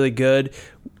really, really good.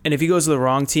 And if he goes to the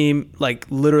wrong team, like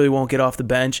literally won't get off the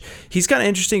bench. He's kind of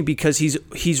interesting because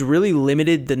he's really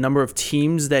limited the number of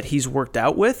teams that he's worked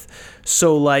out with.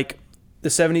 So like, the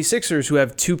 76ers, who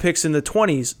have 2 picks in the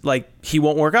 20s, like, he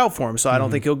won't work out for him. So I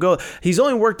don't think he'll go. He's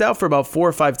only worked out for about 4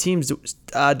 or 5 teams,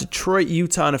 Detroit,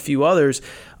 Utah, and a few others.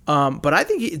 But I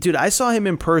think, I saw him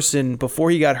in person before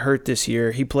he got hurt this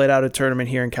year. He played out a tournament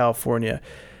here in California,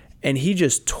 and he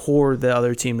just tore the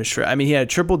other team to shreds. I mean, he had a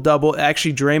triple-double.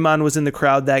 Actually, Draymond was in the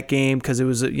crowd that game because it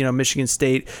was, Michigan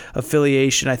State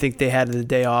affiliation. I think they had the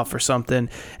day off or something.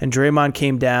 And Draymond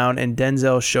came down, and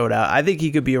Denzel showed out. I think he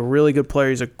could be a really good player.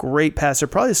 He's a great passer,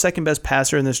 probably the second-best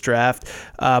passer in this draft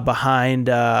behind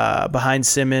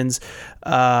Simmons.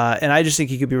 And I just think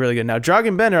he could be really good. Now,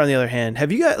 Dragan Bender, on the other hand,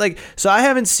 have you got so I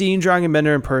haven't seen Dragan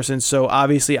Bender in person, so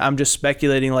obviously I'm just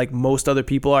speculating like most other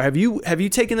people are. Have you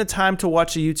taken the time to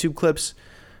watch the YouTube clips?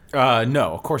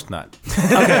 No, of course not. Okay,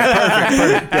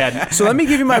 perfect. Yeah. So let me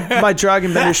give you my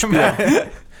Dragan Bender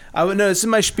spiel. This is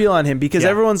my spiel on him because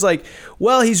everyone's like,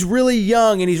 well, he's really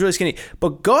young and he's really skinny.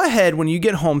 But go ahead when you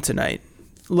get home tonight.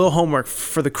 A little homework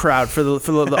for the crowd, for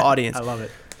the audience. I love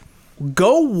it.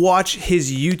 Go watch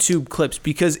his YouTube clips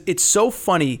because it's so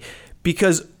funny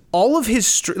because all of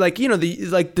his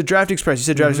the Draft Express, you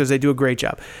said Draft Express, they do a great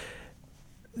job.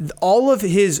 All of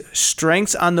his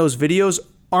strengths on those videos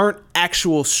aren't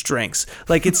actual strengths.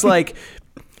 Like it's like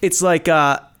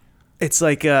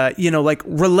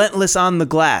relentless on the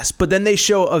glass, but then they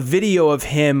show a video of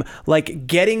him like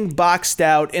getting boxed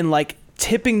out and like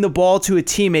tipping the ball to a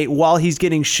teammate while he's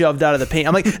getting shoved out of the paint.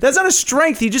 I'm like, that's not a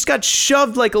strength. He just got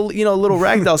shoved like a little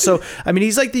ragdoll. So, I mean,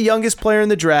 he's like the youngest player in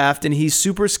the draft and he's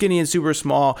super skinny and super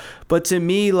small. But to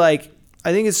me, like,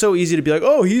 I think it's so easy to be like,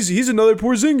 oh, he's another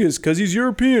Porzingis because he's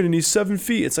European and he's 7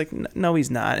 feet. It's like, no,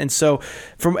 he's not. And so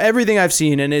from everything I've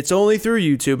seen, and it's only through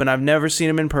YouTube and I've never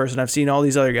seen him in person. I've seen all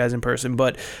these other guys in person,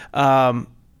 but,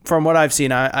 from what I've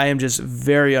seen, I am just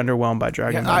very underwhelmed by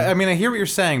Dragan Bender. I mean, I hear what you're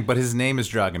saying, but his name is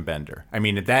Dragan Bender. I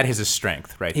mean, that is his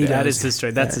strength, right? That is his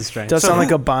strength. That's his strength. Does sound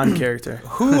like a Bond character.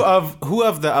 Who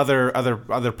of the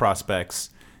other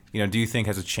prospects, do you think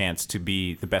has a chance to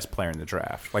be the best player in the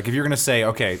draft? Like, if you're going to say,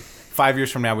 okay, 5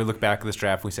 years from now, we look back at this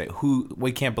draft, we say,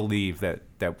 we can't believe that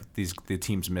the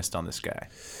teams missed on this guy.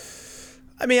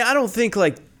 I mean, I don't think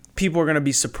people are going to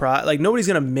be surprised. Like, nobody's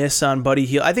going to miss on Buddy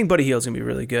Hield. I think Buddy Hield's going to be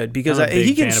really good because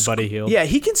he can fan of Buddy Hield. Yeah,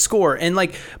 he can score. And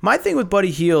my thing with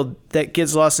Buddy Hield that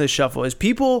gets lost in the shuffle is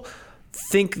people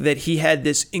think that he had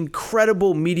this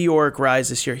incredible meteoric rise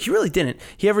this year. He really didn't.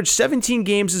 He averaged 17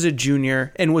 games as a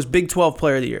junior and was Big 12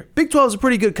 Player of the Year. Big 12 is a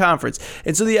pretty good conference.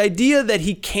 And so the idea that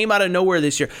he came out of nowhere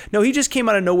this year, no, he just came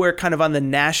out of nowhere kind of on the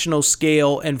national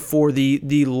scale and for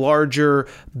the larger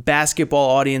basketball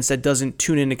audience that doesn't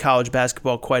tune into college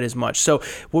basketball quite as much. So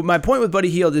my point with Buddy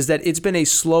Hield is that it's been a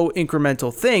slow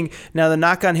incremental thing. Now the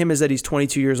knock on him is that he's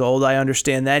 22 years old. I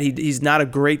understand that. He's not a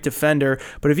great defender,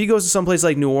 but if he goes to someplace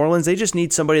like New Orleans, they just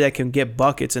need somebody that can get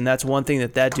buckets, and that's one thing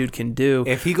that dude can do.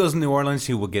 If he goes to New Orleans,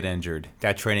 he will get injured.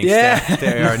 That training staff,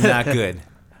 they are not good.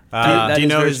 Do you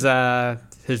know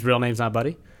his real name's not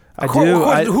Buddy? I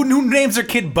do. Who names their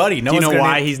kid Buddy? Do you know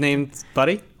why he's named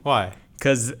Buddy? Why?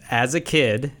 Because as a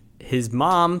kid, his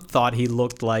mom thought he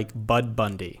looked like Bud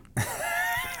Bundy.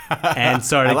 And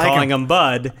started calling him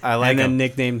Bud, and then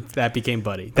nicknamed that became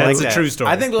Buddy. That's a true story.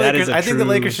 I think the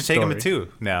Lakers should take him at 2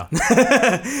 now.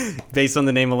 Based on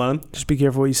the name alone. Just be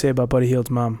careful what you say about Buddy Hield's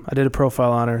mom. I did a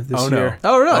profile on her this year.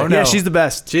 Oh, really? Oh, no. Yeah, she's the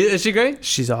best. Is she great?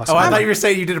 She's awesome. Oh, I thought you were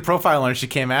saying you did a profile on her. She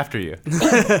came after you.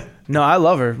 No, I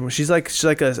love her. She's like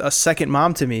a second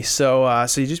mom to me. So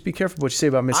you just be careful what you say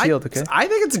about Miss Hield, okay? I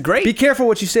think it's great. Be careful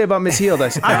what you say about Miss Hield. I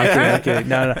said, okay.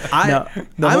 No.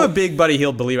 I'm a big Buddy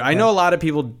Hield believer. I know a lot of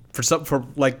people for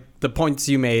like the points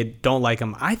you made don't like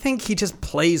him. I think he just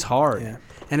plays hard. Yeah.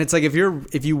 And it's like if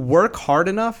you work hard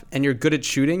enough and you're good at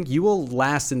shooting, you will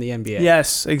last in the NBA.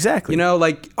 Yes, exactly.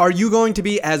 Are you going to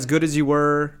be as good as you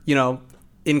were,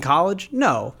 in college?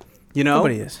 No.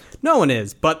 Nobody is. No one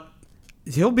is. But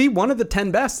he'll be one of the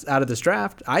 10 best out of this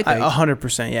draft, I think.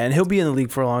 100%, yeah. And he'll be in the league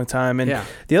for a long time. And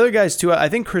the other guys, too, I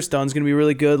think Chris Dunn's going to be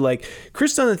really good. Like,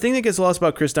 Chris Dunn, the thing that gets lost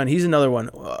about Chris Dunn, he's another one.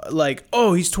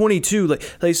 He's 22.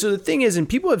 So the thing is, and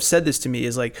people have said this to me,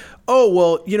 is like, oh,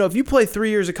 well, if you play 3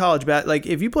 years of college,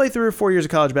 if you play 3 or 4 years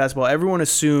of college basketball, everyone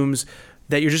assumes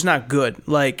that you're just not good.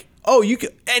 Oh, you can,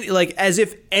 as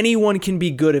if anyone can be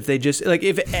good if they just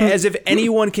as if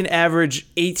anyone can average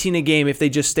 18 a game if they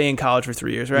just stay in college for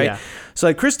 3 years, right? Yeah.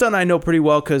 So Chris Dunn I know pretty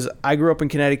well because I grew up in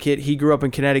Connecticut. He grew up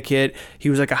in Connecticut. He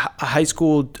was like a high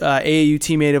school AAU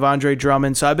teammate of Andre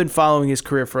Drummond. So I've been following his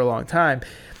career for a long time.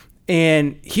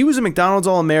 And he was a McDonald's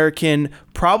All-American,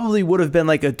 probably would have been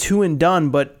like a 2 and done,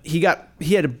 but he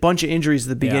had a bunch of injuries at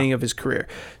the beginning of his career.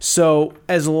 So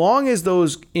as long as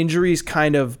those injuries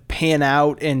kind of pan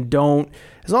out and don't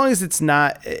as long as it's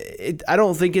not, I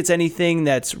don't think it's anything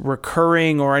that's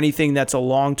recurring or anything that's a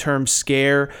long-term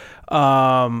scare.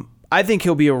 I think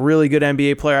he'll be a really good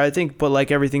NBA player. I think, but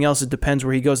like everything else, it depends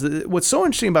where he goes. What's so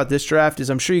interesting about this draft is,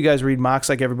 I'm sure you guys read mocks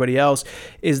like everybody else,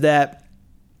 is that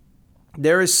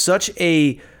there is such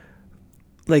a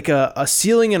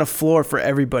ceiling and a floor for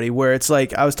everybody, where it's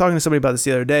like, I was talking to somebody about this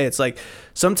the other day. It's like,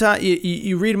 sometimes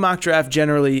you read a mock draft,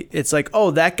 generally it's like,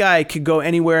 oh, that guy could go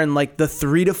anywhere in like the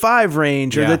 3 to 5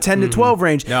 range or the 10 to 12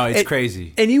 range. No, it's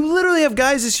crazy. And you literally have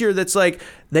guys this year that's like,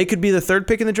 they could be the 3rd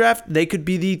pick in the draft. They could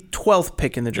be the 12th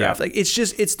pick in the draft. Yeah. Like,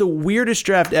 it's the weirdest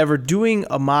draft ever. Doing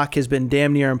a mock has been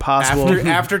damn near impossible.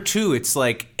 After 2, it's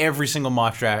like every single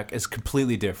mock draft is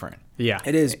completely different. Yeah,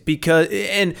 it is, because,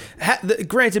 and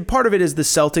granted, part of it is the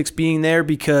Celtics being there,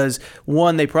 because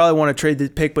one, they probably want to trade the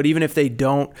pick, but even if they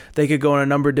don't, they could go in a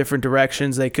number of different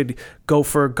directions. They could go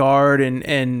for a guard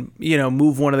and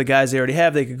move one of the guys they already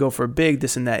have. They could go for a big,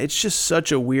 this and that. It's just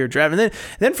such a weird draft. And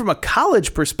then from a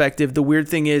college perspective, the weird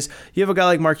thing is you have a guy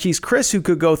like Marquise Chris who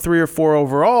could go 3 or 4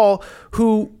 overall,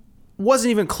 who wasn't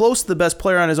even close to the best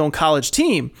player on his own college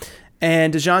team,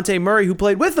 and DeJounte Murray, who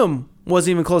played with him,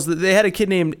 wasn't even close. They had a kid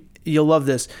named, you'll love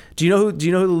this. Do you know who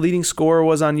the leading scorer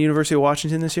was on University of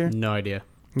Washington this year? No idea.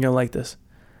 You're gonna like this.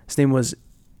 His name was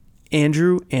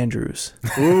Andrew Andrews.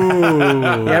 Ooh.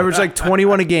 He averaged like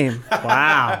 21 a game.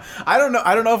 Wow. I don't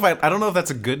know if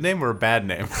that's a good name or a bad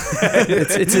name.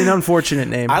 It's an unfortunate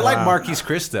name. I like Marquise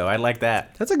Chris though. I like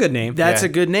that. That's a good name. That's a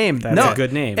good name. That's a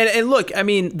good name. And look, I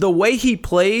mean, the way he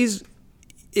plays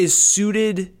is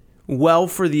suited well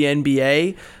for the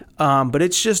NBA. But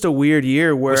it's just a weird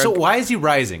year where. So why is he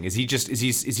rising? Is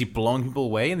he blowing people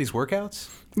away in these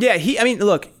workouts? Yeah,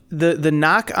 look, the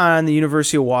knock on the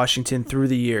University of Washington through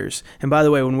the years, and by the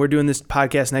way, when we're doing this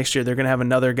podcast next year, they're going to have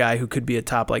another guy who could be a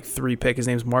top 3 pick. His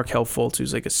name's Markelle Fultz,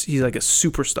 he's like a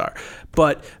superstar.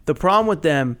 But the problem with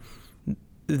them,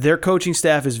 their coaching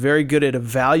staff is very good at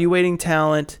evaluating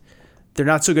talent. They're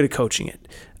not so good at coaching it.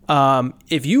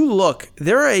 If you look,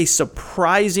 there are a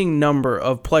surprising number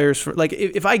of players.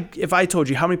 If I told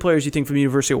you how many players you think from the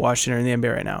University of Washington are in the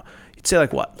NBA right now, you'd say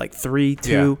what, 3,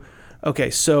 2? Yeah. Okay,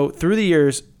 so through the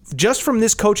years, just from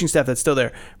this coaching staff that's still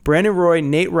there, Brandon Roy,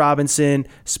 Nate Robinson,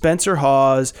 Spencer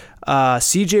Hawes,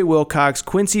 CJ Wilcox,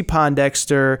 Quincy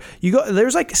Pondexter.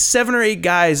 There's 7 or 8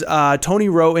 guys, Tony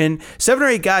Roten, 7 or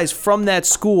 8 guys from that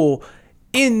school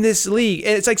in this league.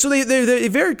 And it's so they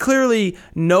very clearly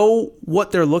know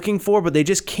what they're looking for, but they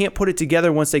just can't put it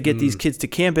together once they get these kids to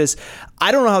campus.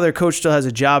 I don't know how their coach still has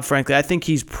a job, frankly. I think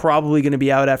he's probably going to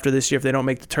be out after this year if they don't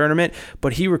make the tournament,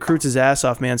 but he recruits his ass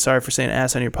off, man. Sorry for saying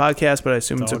ass on your podcast, but I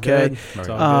assume it's okay. It's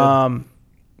all good.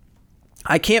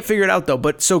 I can't figure it out though.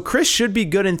 But so Chris should be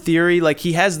good in theory.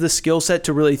 He has the skill set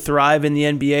to really thrive in the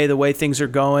NBA the way things are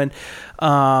going.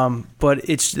 But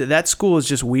that school is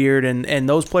just weird, and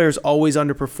those players always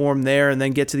underperform there and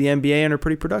then get to the NBA and are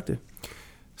pretty productive.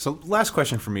 So last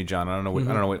question for me, John. I don't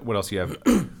know what else you have.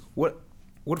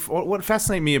 What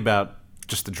fascinates me about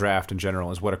just the draft in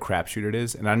general is what a crapshoot it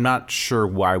is, and I'm not sure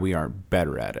why we aren't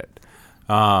better at it.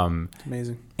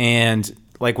 Amazing. And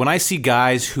when I see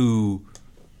guys who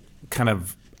kind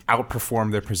of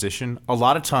outperform their position a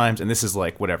lot of times, and this is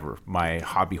my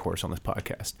hobby horse on this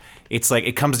podcast, it's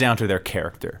it comes down to their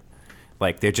character.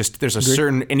 There's a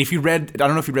certain, and if you read, I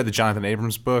don't know if you read the Jonathan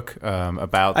Abrams book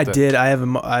about. I did. I have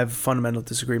a fundamental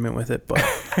disagreement with it, but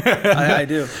I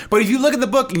do. But if you look at the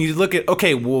book and you look at,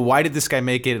 okay, well, why did this guy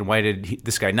make it and why did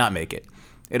this guy not make it?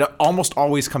 It almost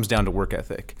always comes down to work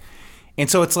ethic. And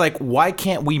so it's why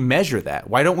can't we measure that?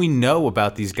 Why don't we know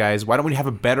about these guys? Why don't we have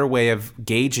a better way of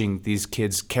gauging these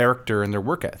kids' character and their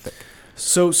work ethic?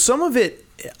 So some of it,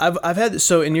 I've had,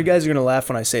 and you guys are going to laugh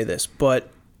when I say this, but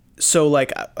so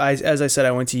as I said,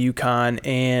 I went to UConn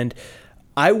and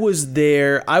I was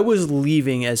there. I was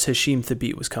leaving as Hasheem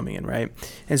Thabeet was coming in, right?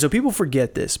 And so people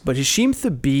forget this, but Hasheem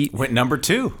Thabeet went number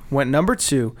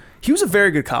 2. He was a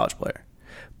very good college player.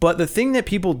 But the thing that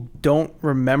people don't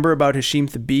remember about Hasheem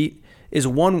Thabeet is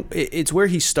it's where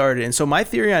he started. And so my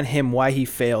theory on him, why he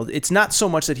failed, it's not so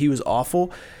much that he was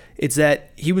awful. It's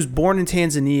that he was born in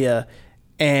Tanzania,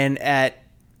 and at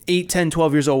 8, 10,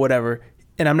 12 years old, whatever,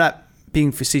 and I'm not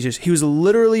being facetious, he was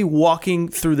literally walking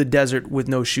through the desert with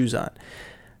no shoes on.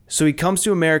 So he comes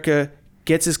to America,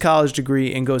 gets his college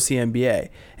degree, and goes to the NBA.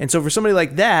 And so for somebody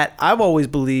like that, I've always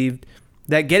believed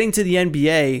that getting to the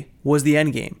NBA was the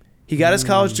end game. He got his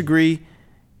college degree.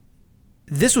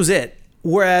 This was it.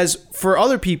 Whereas for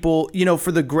other people,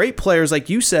 for the great players, like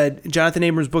you said, Jonathan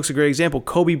Abrams' book's a great example.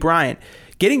 Kobe Bryant,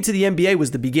 getting to the NBA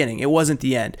was the beginning. It wasn't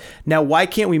the end. Now, why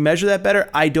can't we measure that better?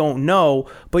 I don't know.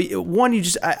 But one,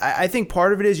 I think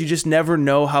part of it is you just never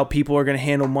know how people are going to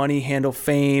handle money, handle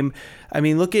fame. I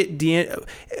mean, look at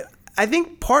I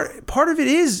think part of it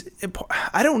is,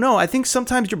 I don't know. I think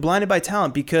sometimes you're blinded by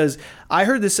talent, because I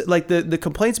heard this, like the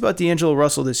complaints about D'Angelo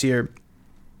Russell this year,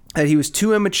 that he was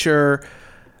too immature.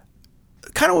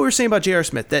 Kind of what we were saying about J.R.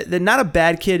 Smith, that not a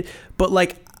bad kid, but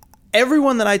like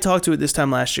everyone that I talked to at this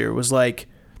time last year was like,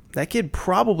 that kid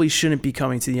probably shouldn't be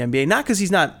coming to the NBA. Not because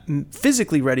he's not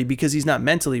physically ready, because he's not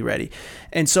mentally ready.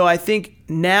 And so I think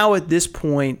now at this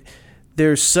point,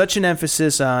 there's such an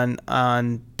emphasis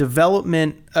on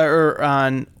development, or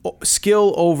on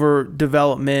skill over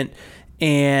development,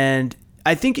 and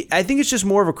I think it's just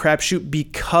more of a crapshoot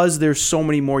because there's so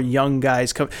many more young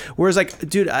guys come. Whereas, like,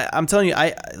 dude, I'm telling you,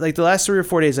 I like the last 3 or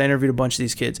 4 days, I interviewed a bunch of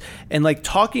these kids, and like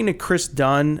talking to Chris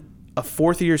Dunn, a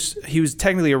fourth year, he was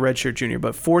technically a redshirt junior,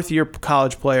 but fourth year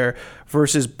college player,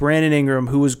 versus Brandon Ingram,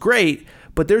 who was great,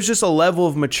 but there's just a level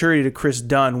of maturity to Chris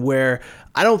Dunn where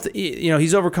I don't,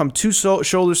 he's overcome 2 shoulder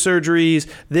surgeries,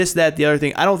 this, that, the other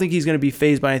thing. I don't think he's going to be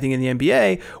fazed by anything in the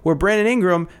NBA. Where Brandon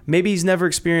Ingram, maybe he's never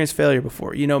experienced failure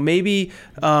before. Maybe,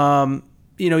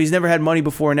 he's never had money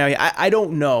before. Now, I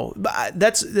don't know.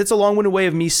 That's a long-winded way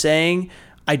of me saying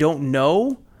I don't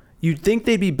know. You'd think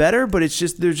they'd be better, but it's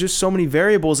just there's just so many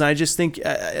variables, and I just think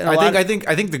I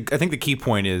think the key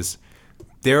point is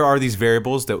there are these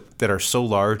variables that are so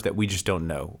large that we just don't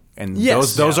know, and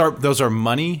those are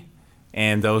money.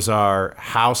 And those are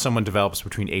how someone develops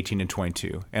between 18 and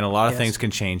 22. And a lot of things can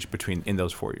change in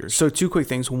those 4 years. So 2 quick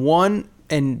things. One,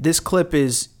 and this clip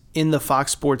is in the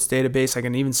Fox Sports database. I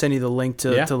can even send you the link to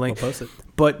link. We'll post it.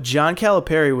 But John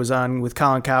Calipari was on with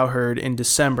Colin Cowherd in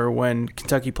December when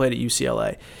Kentucky played at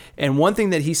UCLA. And one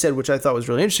thing that he said, which I thought was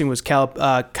really interesting, was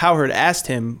Cowherd asked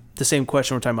him the same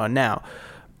question we're talking about now.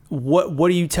 What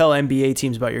do you tell NBA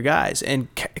teams about your guys? And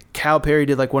Calipari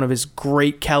did like one of his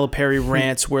great Calipari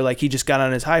rants where like he just got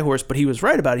on his high horse, but he was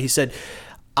right about it. He said,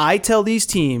 I tell these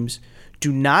teams,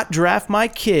 do not draft my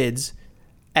kids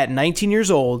at 19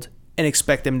 years old and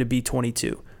expect them to be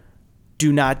 22.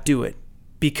 Do not do it.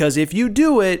 Because if you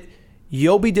do it,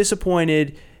 you'll be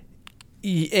disappointed,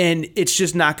 and it's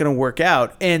just not going to work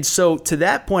out. And so to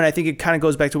that point, I think it kind of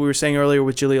goes back to what we were saying earlier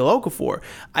with Jahlil Okafor.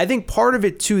 I think part of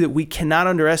it, too, that we cannot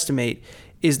underestimate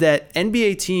is that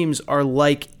NBA teams are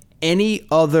like any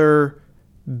other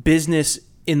business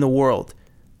in the world.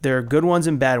 There are good ones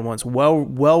and bad ones,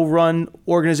 well-run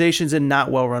organizations and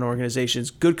not well-run organizations,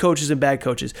 good coaches and bad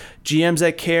coaches, GMs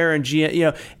that care and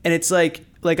and it's like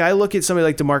I look at somebody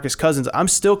like DeMarcus Cousins, I'm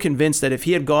still convinced that if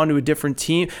he had gone to a different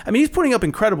team, I mean, he's putting up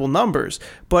incredible numbers,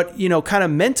 but, kind of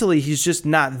mentally, he's just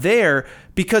not there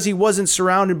because he wasn't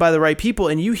surrounded by the right people.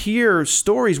 And you hear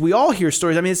stories, we all hear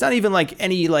stories. I mean, it's not even like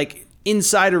any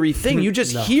insidery thing. You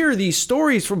just hear these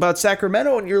stories from about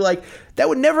Sacramento, and you're like, that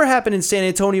would never happen in San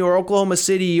Antonio or Oklahoma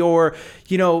City or,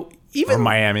 even or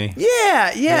Miami.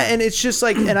 Yeah. And it's just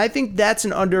like, and I think that's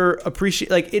an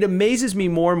underappreciated, like, it amazes me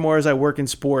more and more as I work in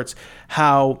sports,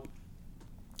 how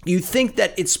you think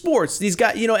that it's sports. These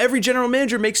guys, every general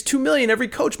manager makes $2 million, every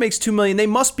coach makes $2 million. They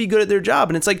must be good at their job.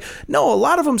 And it's like, no, a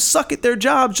lot of them suck at their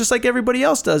jobs just like everybody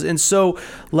else does. And so,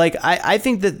 like, I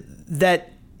think that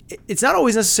it's not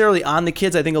always necessarily on the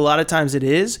kids. I think a lot of times it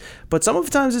is, but some of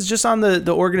the times it's just on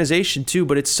the organization too.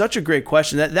 But it's such a great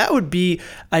question. That would be,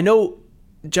 I know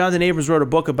Jonathan Abrams wrote a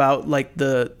book about like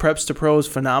the preps to pros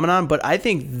phenomenon, but I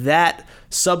think that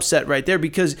subset right there,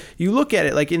 because you look at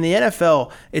it like in the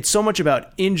NFL, it's so much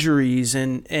about injuries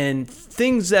and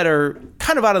things that are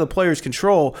kind of out of the player's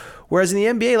control. Whereas in the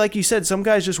NBA, like you said, some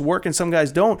guys just work and some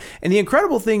guys don't. And the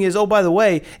incredible thing is, oh, by the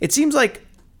way, it seems like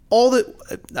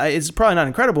it's probably not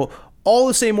incredible, all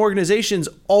the same organizations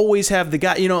always have the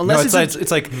guy, unless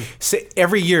it's like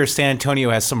every year San Antonio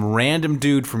has some random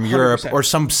dude from Europe 100%. Or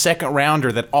some second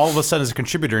rounder that all of a sudden is a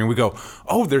contributor, and we go,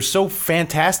 oh, they're so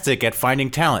fantastic at finding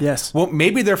talent. Yes. Well,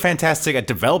 maybe they're fantastic at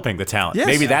developing the talent. Yes.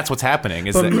 Maybe that's what's happening.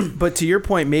 But to your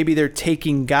point, maybe they're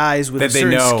taking guys with a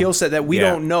certain skill set that we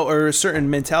don't know, or a certain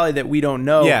mentality that we don't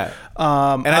know. Yeah.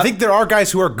 And I think there are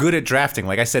guys who are good at drafting.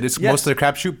 Like I said, it's mostly a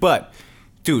crapshoot. But,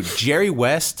 dude, Jerry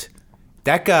West,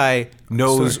 that guy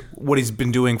knows what he's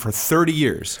been doing for 30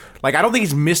 years. Like, I don't think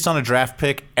he's missed on a draft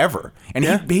pick ever.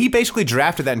 And he basically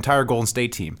drafted that entire Golden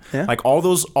State team. Yeah. Like, all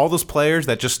those players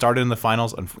that just started in the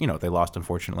finals, they lost,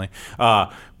 unfortunately.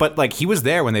 But, like, he was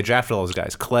there when they drafted all those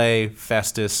guys. Clay,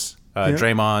 Festus,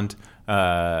 Draymond,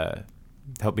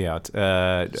 help me out.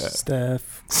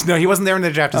 Steph. No, he wasn't there when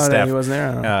they drafted Oh, Steph. no, he wasn't there.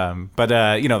 I don't know. But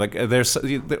like there's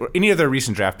any other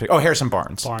recent draft pick. Oh, Harrison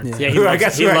Barnes. Barnes. Yeah. Yeah, Who I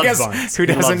guess Barnes. who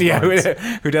doesn't He loves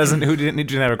Barnes. who didn't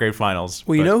have a great finals.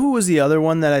 Well, you but- know who was the other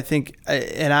one that I think,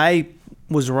 and I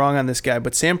was wrong on this guy,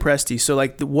 but Sam Presti. So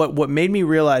like what made me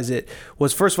realize it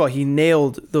was, first of all, he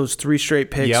nailed those 3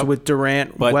 straight picks Yep. with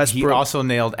Durant, but Westbrook. he also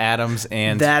nailed Adams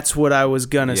and That's what I was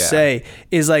gonna say.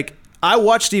 Is like I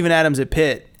watched Steven Adams at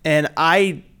Pitt, and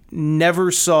I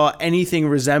never saw anything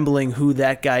resembling who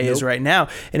that guy is right now.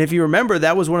 And if you remember,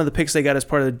 that was one of the picks they got as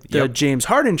part of the James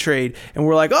Harden trade. And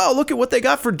we're like, oh, look at what they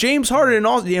got for James Harden. And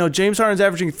all, James Harden's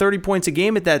averaging 30 points a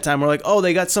game at that time. We're like, oh,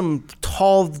 they got some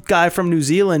tall guy from New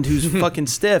Zealand who's fucking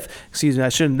stiff. Excuse me, I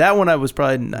shouldn't. That one I was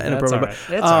probably inappropriate. all right.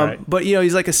 It's all right. But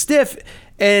he's like a stiff.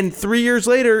 And 3 years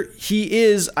later, he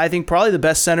is, I think, probably the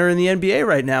best center in the NBA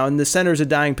right now. And the center is a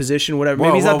dying position, whatever.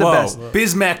 Maybe he's not the best.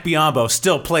 Bismack Biyombo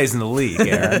still plays in the league.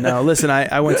 Aaron. No, listen,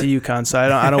 I went to UConn, so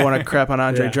I don't want to crap on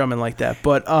Andre Drummond like that.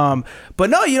 But no,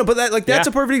 but that's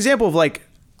a perfect example of like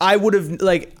I would have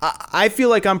like I feel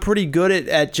like I'm pretty good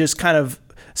at just kind of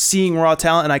seeing raw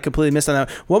talent, and I completely missed on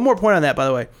that. One more point on that, by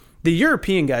the way, the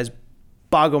European guys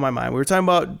boggle my mind. We were talking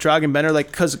about Dragan Bender, like,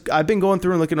 because I've been going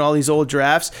through and looking at all these old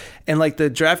drafts, and like the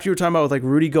draft you were talking about with like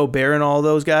Rudy Gobert and all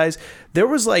those guys, there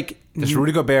was like Just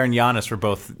Rudy Gobert and Giannis were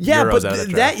both yeah, Euros but out of the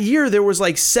draft. that year there was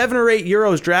like 7 or 8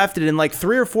 Euros drafted, and like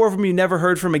 3 or 4 of them you never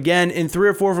heard from again, and 3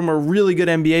 or 4 of them are really good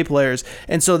NBA players.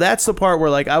 And so that's the part where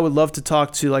like I would love to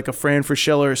talk to like a Fran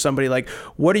Fraschilla or somebody, like,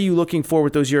 what are you looking for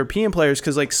with those European players?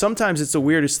 Because like sometimes it's the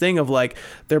weirdest thing of like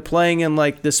they're playing in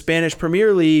like the Spanish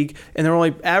Premier League and they're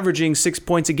only averaging 6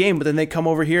 points a game, but then they come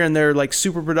over here and they're like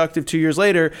super productive 2 years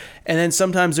later, and then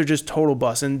sometimes they're just total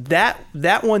busts. And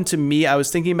that one, to me, I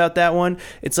was thinking about that one.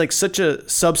 It's like such a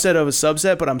subset of a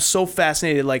subset, but I'm so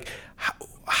fascinated like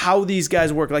how these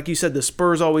guys work. Like you said, the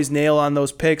Spurs always nail on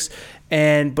those picks,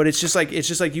 but it's just like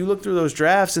you look through those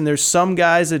drafts and there's some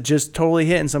guys that just totally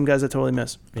hit and some guys that totally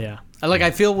miss. Yeah. Like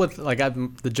I feel with like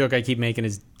the joke I keep making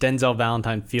is Denzel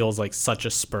Valentine feels like such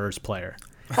a Spurs player.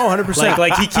 Oh, 100%.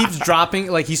 Like he keeps dropping.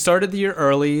 Like he started the year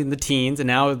early in the teens, and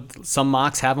now some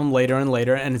mocks have him later and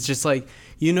later, and it's just like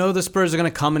the Spurs are gonna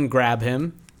come and grab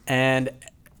him, and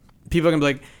people are gonna be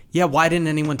like, yeah, why didn't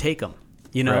anyone take him?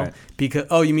 Right.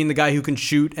 Because you mean the guy who can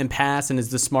shoot and pass and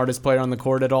is the smartest player on the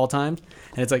court at all times?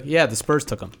 And it's like, yeah, the Spurs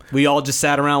took him. We all just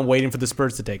sat around waiting for the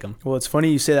Spurs to take him. Well, it's funny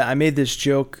you say that. I made this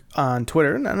joke on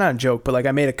Twitter. Not a joke, but like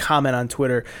I made a comment on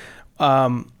Twitter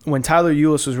when Tyler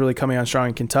Ulis was really coming on strong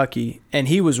in Kentucky, and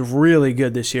he was really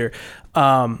good this year.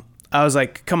 I was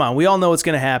like, come on, we all know what's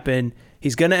going to happen.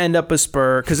 He's going to end up a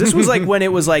Spur. Because this was like when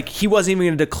it was like he wasn't even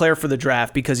going to declare for the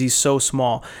draft because he's so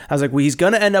small. I was like, well, he's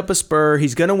going to end up a Spur.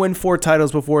 He's going to win 4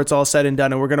 titles before it's all said and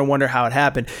done, and we're going to wonder how it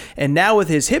happened. And now with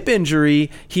his hip injury,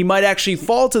 he might actually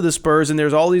fall to the Spurs, and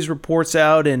there's all these reports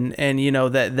out and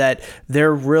that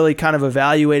they're really kind of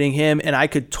evaluating him. And I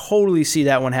could totally see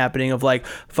that one happening of like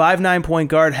 5'9" point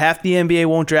guard. Half the NBA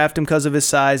won't draft him because of his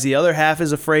size. The other half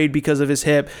is afraid because of his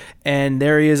hip. And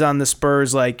there he is on the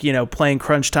Spurs, like, playing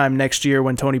crunch time next year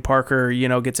when Tony Parker,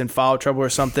 gets in foul trouble or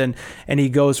something, and he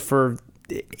goes for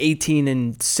 18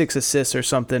 and 6 assists or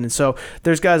something. And so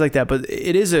there's guys like that, but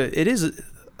it is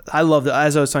I love it.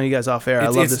 As I was telling you guys off air, I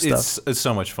love this stuff. It's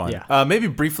so much fun. Yeah. Maybe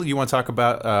briefly, you want to talk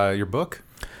about your book?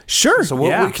 Sure. So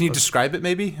what can you describe it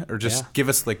maybe, or just give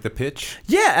us like the pitch?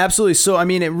 Yeah, absolutely. So, I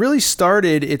mean, it really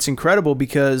started, it's incredible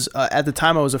because at the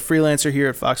time I was a freelancer here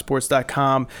at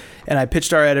FoxSports.com, and I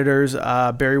pitched our editors,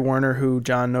 Barry Werner, who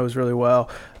John knows really well,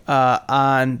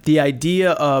 on the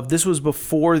idea of, this was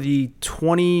before the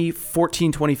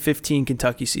 2014-2015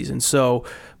 Kentucky season. So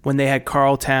when they had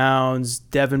Karl Towns,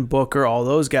 Devin Booker, all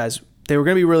those guys, they were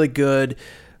going to be really good.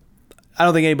 I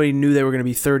don't think anybody knew they were going to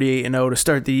be 38-0 to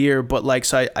start the year, but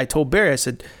so I told Barry, I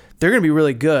said, they're going to be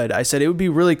really good. I said, it would be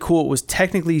really cool. It was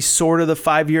technically sort of the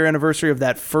 5-year anniversary of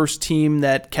that first team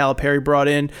that Calipari brought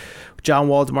in, John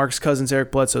Wall, DeMarcus Cousins,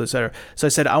 Eric Bledsoe, etc. So I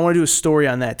said, I want to do a story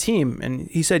on that team. And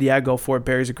he said, yeah, go for it.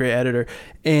 Barry's a great editor.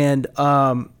 And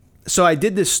so I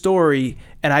did this story,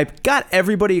 and I got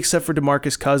everybody except for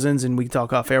DeMarcus Cousins, and we can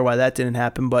talk off air why that didn't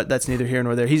happen, but that's neither here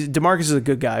nor there. DeMarcus is a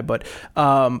good guy, but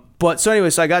so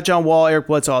anyway, so I got John Wall, Eric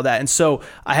Bledsoe, all that, and so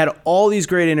I had all these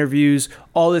great interviews,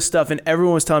 all this stuff, and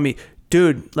everyone was telling me,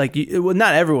 dude, like,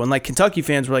 not everyone, like Kentucky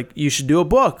fans were like, you should do a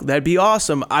book. That'd be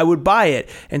awesome. I would buy it.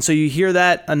 And so you hear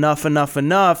that enough.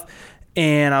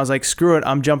 And I was like, screw it,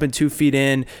 I'm jumping 2 feet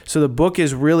in. So the book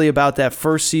is really about that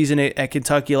first season at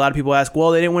Kentucky. A lot of people ask,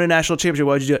 well, they didn't win a national championship.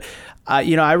 Why would you do it?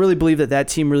 I really believe that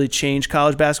team really changed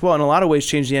college basketball, and in a lot of ways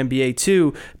changed the NBA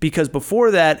too, because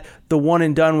before that, the one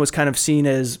and done was kind of seen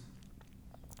as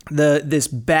this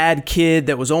bad kid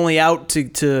that was only out to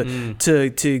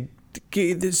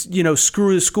this,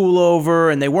 screw the school over,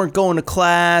 and they weren't going to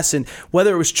class. And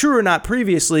whether it was true or not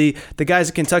previously, the guys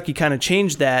at Kentucky kind of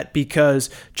changed that because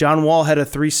John Wall had a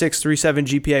 3.6,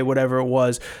 3.7 GPA, whatever it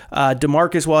was.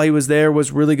 DeMarcus, while he was there,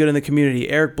 was really good in the community.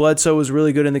 Eric Bledsoe was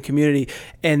really good in the community.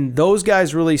 And those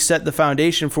guys really set the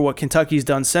foundation for what Kentucky's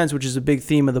done since, which is a big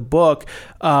theme of the book.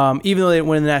 Even though they didn't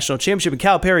win the national championship, and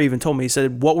Calipari even told me, he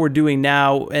said, what we're doing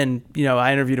now, and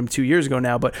I interviewed him 2 years ago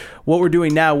now, but what we're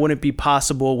doing now wouldn't be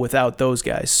possible without those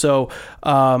guys. So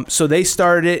they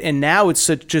started it, and now it's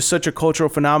just such a cultural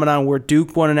phenomenon where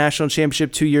Duke won a national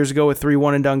championship 2 years ago with 3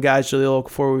 one-and-done guys. Jahlil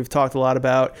Okafor, we've talked a lot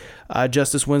about,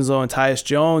 Justice Winslow and Tyus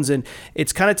Jones, and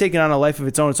it's kind of taken on a life of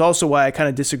its own. It's also why I kind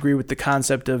of disagree with the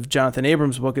concept of Jonathan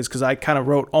Abrams' book, is because I kind of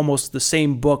wrote almost the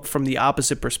same book from the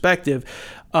opposite perspective.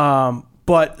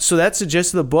 But so that's the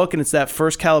gist of the book, and it's that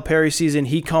first Calipari season.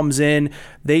 He comes in,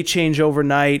 they change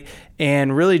overnight,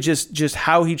 and really just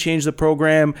how he changed the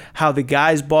program, how the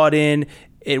guys bought in.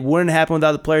 It wouldn't happen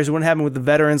without the players. It wouldn't happen with the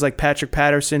veterans like Patrick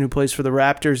Patterson, who plays for the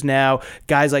Raptors now,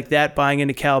 guys like that buying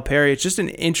into Calipari. It's just an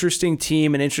interesting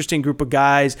team, an interesting group of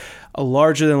guys, a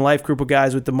larger-than-life group of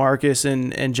guys with DeMarcus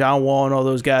and John Wall and all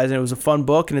those guys. And it was a fun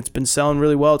book, and it's been selling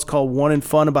really well. It's called One and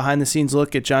Fun, a behind-the-scenes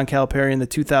look at John Calipari and the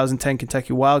 2010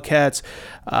 Kentucky Wildcats.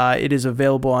 It is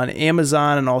available on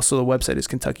Amazon, and also the website is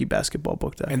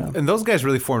KentuckyBasketballBook.com. And those guys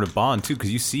really formed a bond, too,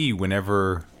 because you see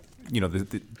whenever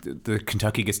the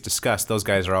Kentucky gets discussed, those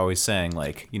guys are always saying,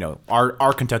 like,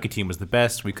 our Kentucky team was the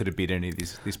best. We could have beat any of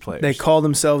these players. They call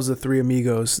themselves the Three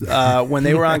Amigos. When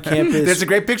they were on campus, there's a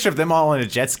great picture of them all in a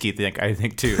jet ski. I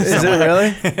think too. Is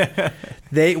it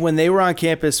really? When they were on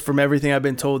campus, from everything I've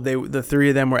been told, the three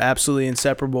of them were absolutely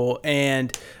inseparable,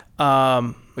 and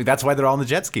that's why they're all in the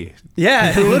jet ski.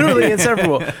 Yeah, literally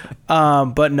inseparable.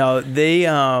 But no,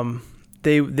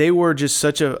 They were just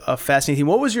such a fascinating team.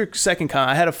 What was your second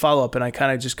comment? I had a follow-up, and I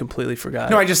kind of just completely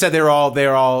forgot. No, I just said they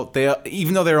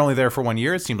even though they were only there for 1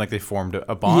 year, it seemed like they formed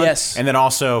a bond. Yes. And then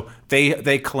also,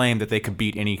 they claimed that they could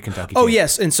beat any Kentucky team. Oh,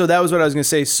 yes. And so that was what I was going to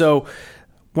say. So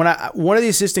one of the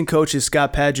assistant coaches,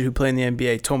 Scott Padgett, who played in the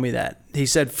NBA, told me that. He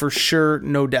said, for sure,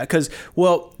 no doubt. Because,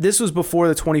 this was before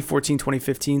the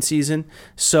 2014-2015 season.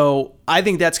 So I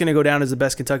think that's going to go down as the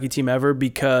best Kentucky team ever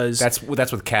because... That's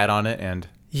with Cat on it and...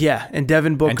 Yeah, and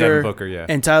Devin Booker, yeah.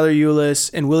 And Tyler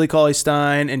Ulis, and Willie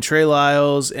Cauley-Stein, and Trey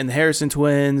Lyles, and the Harrison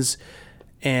twins,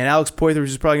 and Alex Poythress,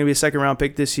 who's probably going to be a second-round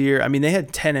pick this year. I mean, they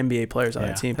had 10 NBA players on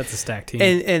that team. That's a stacked team.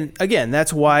 And again,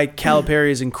 that's why Calipari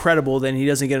is incredible, then he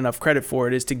doesn't get enough credit for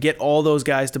it, is to get all those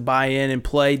guys to buy in and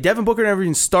play. Devin Booker never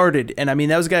even started, and I mean,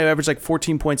 that was a guy who averaged like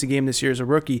 14 points a game this year as a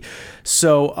rookie.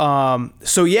 So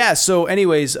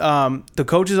anyways, the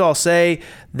coaches all say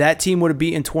that team would have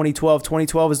beaten 2012.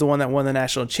 2012 is the one that won the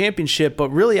national championship, but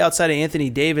really outside of Anthony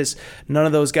Davis, none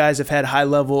of those guys have had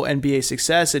high-level NBA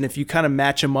success, and if you kind of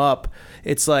match them up,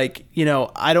 it's like,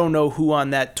 I don't know who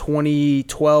on that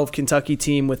 2012 Kentucky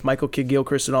team with Michael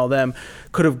Kidd-Gilchrist and all them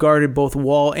could have guarded both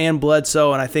Wall and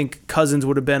Bledsoe, and I think Cousins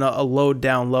would have been a load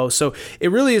down low. So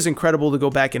it really is incredible to go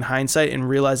back in hindsight and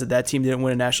realize that team didn't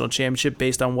win a national championship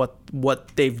based on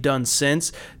what they've done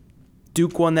since.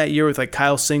 Duke won that year with like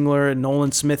Kyle Singler and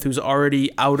Nolan Smith, who's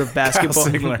already out of basketball.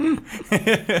 Kyle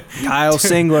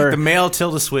Singler. The male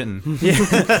Tilda Swinton. Yeah.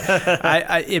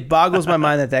 It boggles my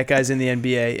mind that guy's in the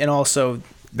NBA. And also...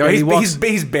 No,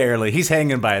 he's barely. He's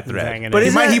hanging by a thread. But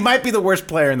he might be the worst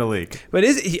player in the league. But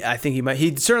I think he might.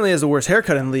 He certainly has the worst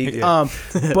haircut in the league. Yeah.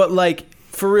 But like,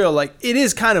 for real, like, it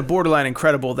is kind of borderline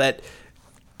incredible that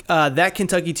that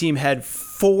Kentucky team had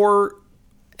 4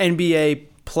 NBA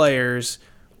players,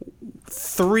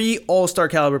 3 all-star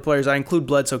caliber players. I include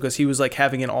Bledsoe because he was like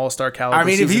having an all-star caliber. I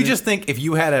mean, season. if you just think if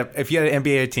you had an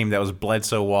NBA team that was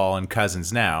Bledsoe, Wall, and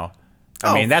Cousins now,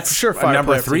 I mean that's sure a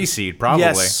number 3 seed probably.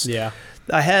 Yes. Yeah.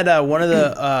 I had one of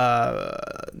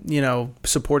the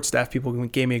support staff people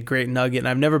gave me a great nugget, and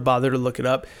I've never bothered to look it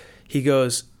up. He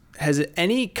goes, has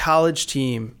any college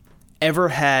team ever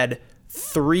had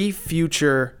 3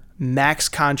 future max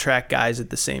contract guys at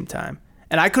the same time?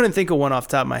 And I couldn't think of one off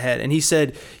the top of my head. And he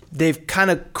said they've kind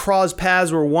of crossed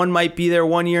paths where one might be there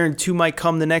 1 year and 2 might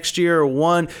come the next year, or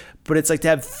one. But it's like to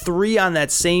have 3 on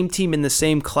that same team in the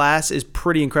same class is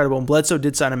pretty incredible. And Bledsoe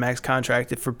did sign a max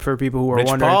contract for people who are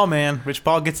wondering. Rich Paul, man. Rich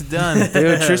Paul gets it done.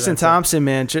 Dude, Tristan Thompson,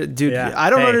 man. Dude, yeah. I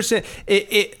don't understand.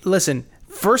 Listen,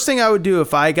 first thing I would do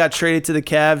if I got traded to the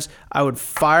Cavs, I would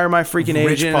fire my freaking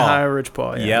agent and hire Rich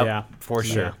Paul. Yeah. Yep, for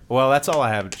sure. Yeah. Well, that's all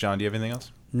I have. John, do you have anything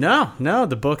else? No.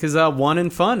 The book is One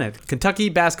and Fun at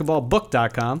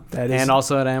KentuckyBasketballBook.com and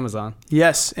also at Amazon.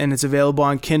 Yes, and it's available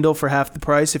on Kindle for half the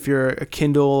price if you're a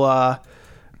Kindle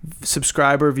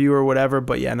subscriber, viewer, whatever.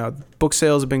 But yeah, no, book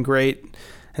sales have been great.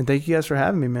 And thank you guys for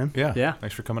having me, man. Yeah.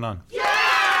 Thanks for coming on. Yeah!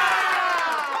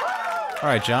 All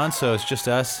right, John. So it's just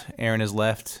us. Aaron has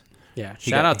left. Yeah.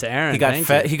 Shout out to Aaron.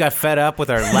 He got fed up with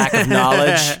our lack of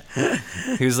knowledge.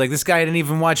 He was like, this guy didn't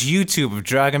even watch YouTube of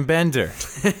Dragon Bender.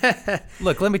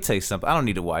 Look, let me tell you something. I don't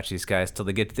need to watch these guys till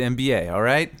they get to the NBA, all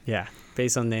right? Yeah.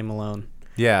 Based on name alone.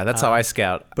 Yeah, that's how I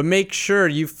scout. But make sure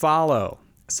you follow.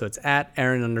 So it's at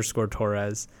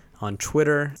Aaron_Torres on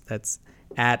Twitter. That's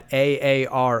at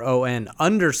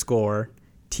AARON_TORRES.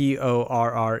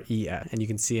 And you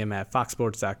can see him at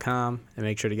foxsports.com. And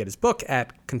make sure to get his book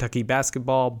at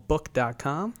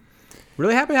KentuckyBasketballBook.com.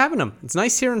 Really happy having him. It's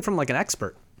nice hearing from like an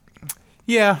expert.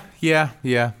 Yeah.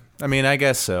 I mean, I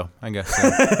guess so. I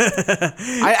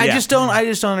just don't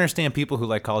understand people who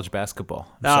like college basketball.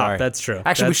 I'm sorry. That's true.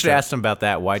 Actually, we That's should true. ask them about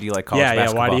that. Why do you like college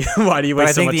basketball? Why do you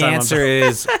waste so much time on But I think the answer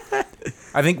is,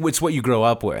 I think it's what you grow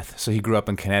up with. So he grew up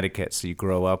in Connecticut, so you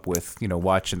grow up with,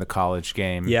 watching the college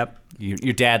game. Yep.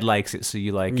 Your dad likes it, so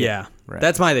you like it. Yeah. Right.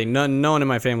 That's my thing. No one in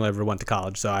my family ever went to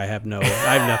college, so I have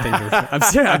nothing to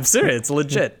I'm serious. It's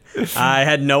legit. I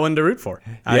had no one to root for.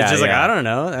 I was just like, I don't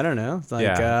know. It's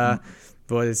like,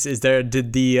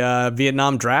 did the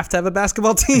Vietnam draft have a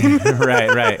basketball team?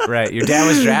 Right. Your dad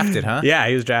was drafted, huh? Yeah,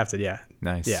 he was drafted, yeah.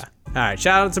 Nice. Yeah. All right,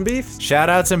 shout out some beef. Shout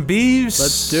out some beefs.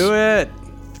 Let's do it.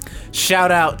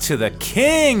 Shout out to the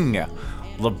king,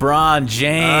 LeBron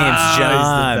James,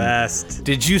 John. He's the best.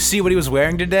 Did you see what he was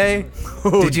wearing today?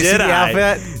 Ooh, did you see the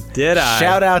outfit? Did I?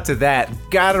 Shout out to that.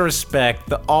 Gotta respect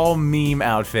the all meme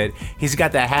outfit. He's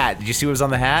got the hat. Did you see what was on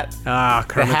the hat?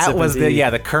 Kermit the hat was tea.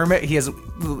 the Kermit. He has.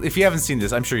 If you haven't seen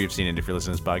this, I'm sure you've seen it if you're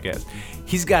listening to this podcast.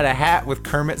 He's got a hat with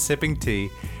Kermit sipping tea,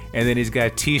 and then he's got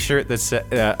a T-shirt that's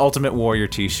Ultimate Warrior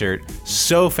T-shirt.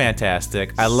 So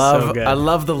fantastic. I love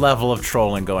the level of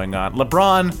trolling going on.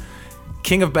 LeBron,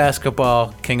 king of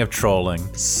basketball, king of trolling.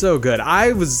 So good.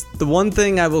 The one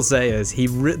thing I will say is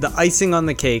the icing on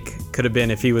the cake could have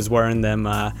been if he was wearing them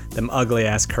ugly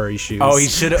ass Curry shoes. Oh, he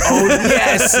should have. Oh,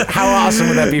 yes. How awesome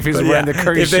would that be if he was wearing the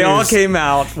Curry shoes? If they all came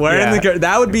out wearing the Curry,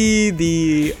 that would be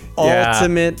the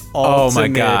ultimate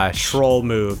troll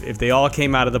move. If they all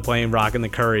came out of the plane rocking the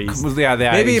Currys.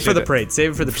 Maybe for the parade.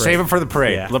 Save it for the parade. Save it for the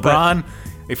parade. Yeah, LeBron,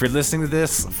 if you're listening to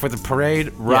this for the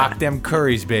parade, rock them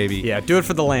Currys, baby. Yeah, do it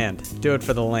for the land.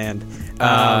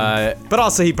 But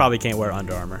also, he probably can't wear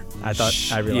Under Armour. I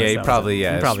realized. Yeah, he probably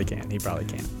can. He probably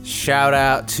can. Shout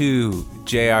out to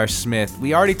J.R. Smith.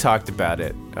 We already talked about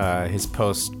it, his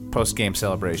post game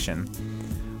celebration.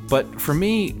 But for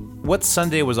me, what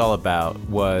Sunday was all about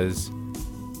was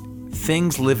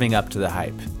things living up to the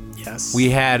hype. Yes. We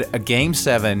had a Game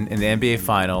 7 in the NBA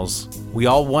Finals. We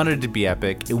all wanted it to be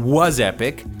epic. It was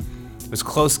epic. It was a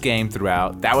close game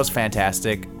throughout. That was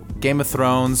fantastic. Game of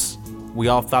Thrones, we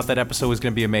all thought that episode was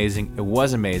going to be amazing. It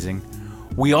was amazing.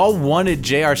 We all wanted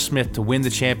J.R. Smith to win the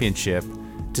championship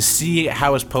to see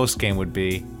how his post-game would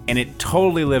be, and it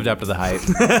totally lived up to the hype.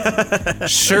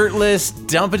 Shirtless,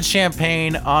 dumping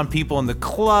champagne on people in the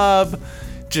club.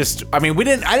 I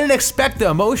didn't expect the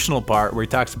emotional part where he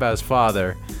talks about his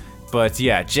father. But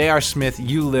yeah, J.R. Smith,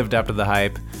 you lived up to the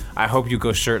hype. I hope you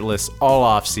go shirtless all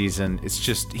off season. It's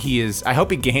just, I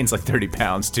hope he gains like 30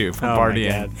 pounds too from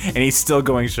partying. And he's still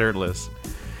going shirtless.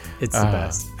 It's the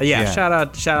best. Shout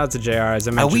out to JR, as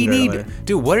I mentioned earlier.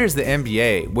 Dude, what is the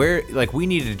NBA? We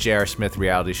needed a J.R. Smith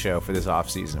reality show for this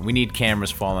offseason. We need cameras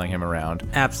following him around.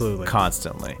 Absolutely.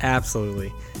 Constantly.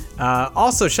 Absolutely.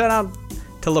 Also, shout out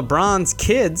to LeBron's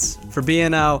kids for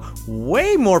being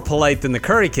way more polite than the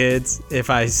Curry kids, if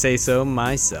I say so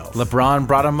myself. LeBron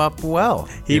brought him up well.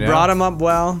 He brought him up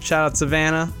well. Shout out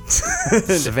Savannah.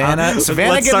 Savannah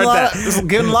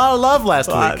getting a lot of love last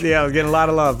week. Yeah, getting a lot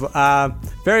of love.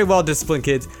 Very well disciplined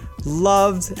kids.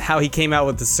 Loved how he came out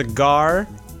with the cigar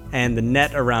and the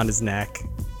net around his neck,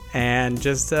 and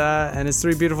just and his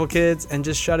 3 beautiful kids, and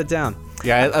just shut it down.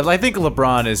 Yeah, I think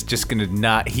LeBron is just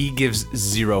gonna he gives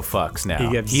 0 fucks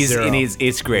now.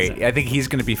 It's great. Exactly. I think he's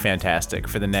gonna be fantastic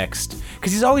for the next,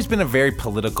 because he's always been a very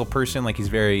political person. Like, he's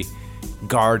very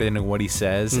guarded in what he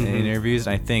says in interviews.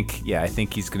 And I think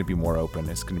he's gonna be more open.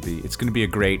 It's gonna be a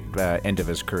great end of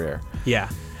his career. Yeah,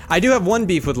 I do have one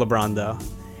beef with LeBron though.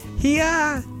 He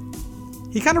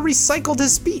kind of recycled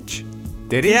his speech.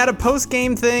 Did he? He had a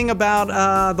post-game thing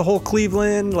about the whole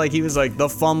Cleveland, like he was like the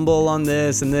fumble on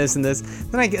this and this and this.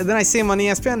 Then I see him on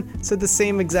ESPN, said the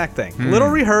same exact thing. Little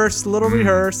rehearse.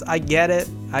 I get it.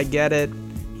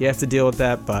 You have to deal with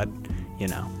that, but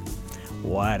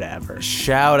whatever.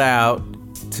 Shout out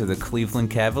to the Cleveland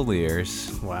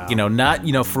Cavaliers. Wow.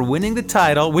 Not for winning the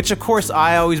title, which of course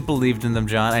I always believed in them,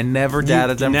 John. I never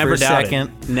doubted them for a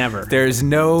second. Never. There's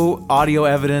no audio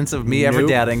evidence of me ever Nope.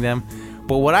 doubting them.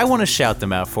 But what I want to shout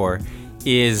them out for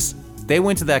is they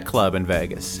went to that club in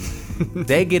Vegas.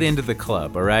 They get into the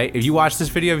club, all right? Have you watched this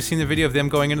video? Have you seen the video of them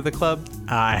going into the club?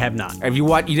 I have not. You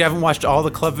haven't watched all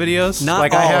the club videos? Not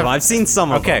like all I have? of them. I've seen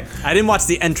some of them. Okay. I didn't watch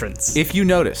the entrance. If you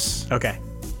notice, Okay.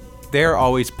 they're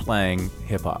always playing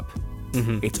hip hop.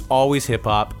 Mm-hmm. It's always hip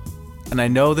hop. And I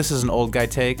know this is an old guy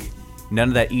take. None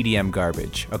of that EDM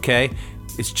garbage, okay?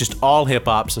 It's just all hip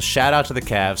hop. So shout out to the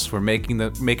Cavs for making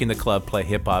the club play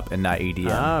hip hop and not EDM.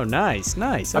 Oh, nice.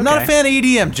 I'm not a fan of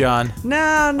EDM, John. No.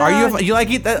 Are you like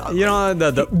it? You know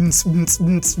the.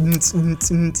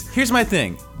 Here's my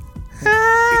thing.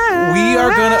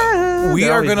 We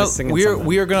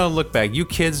are gonna look back. You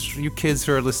kids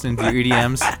who are listening to your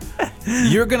EDMs,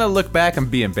 you're gonna look back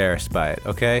and be embarrassed by it,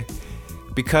 okay?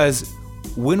 Because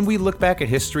when we look back at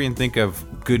history and think of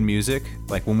good music,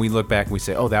 like when we look back and we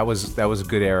say, "Oh, that was a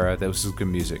good era. That was good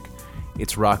music."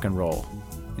 It's rock and roll.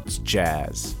 It's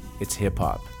jazz. It's hip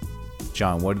hop.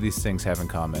 John, what do these things have in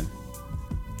common?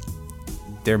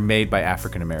 They're made by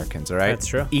African Americans, all right? That's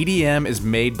true. EDM is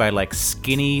made by like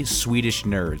skinny Swedish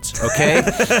nerds, okay?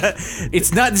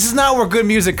 This is not where good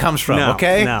music comes from, No,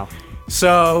 okay? no.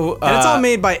 So And it's all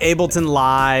made by Ableton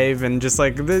Live and just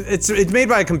like it's made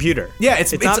by a computer. Yeah,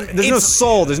 there's no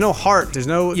soul, there's no heart, there's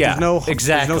no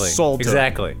exactly, there's no soul to it.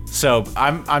 exactly. So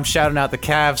I'm shouting out the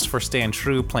Cavs for staying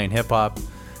true, playing hip hop,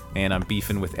 and I'm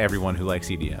beefing with everyone who likes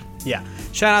EDM. Yeah.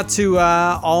 Shout out to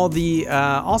all the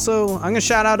also I'm gonna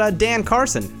shout out Dan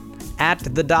Carson at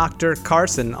the Dr.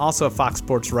 Carson, also a Fox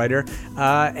Sports writer,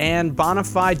 and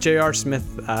Bonafide J.R.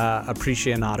 Smith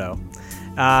Appreciato.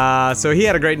 So he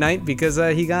had a great night because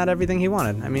he got everything he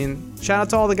wanted. I mean, shout out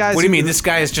to all the guys. What do you mean? This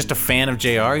guy is just a fan of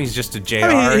JR? He's just a JR.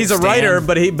 I mean, he's a stan? writer,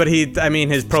 but he. I mean,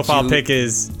 his profile pic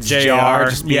is JR.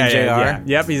 just being JR? Yeah.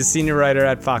 Yep, he's a senior writer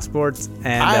at Fox Sports,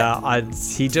 and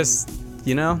he just,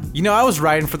 I was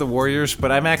riding for the Warriors,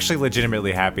 but I'm actually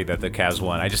legitimately happy that the Cavs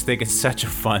won. I just think it's such a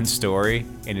fun story,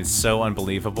 and it's so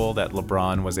unbelievable that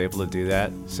LeBron was able to do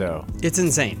that. So it's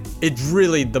insane. It's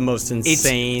really the most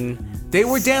insane. They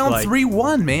were down Like-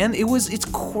 3-1, man. It's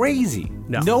crazy.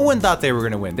 No. No one thought they were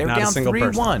going to win. They were Not a down single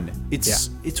 3-1.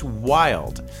 person. It's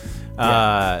wild.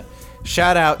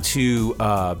 Shout out to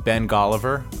Ben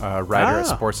Golliver, writer at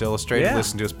Sports Illustrated. Yeah.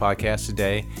 Listened to his podcast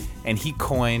today, and he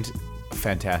coined a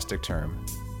fantastic term.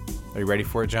 Are you ready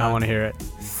for it, John? I want to hear it.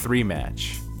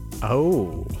 3-match.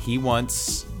 Oh. He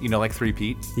wants, like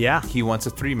three-peat. Yeah. He wants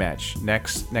a 3-match.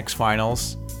 Next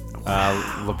finals,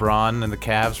 LeBron and the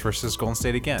Cavs versus Golden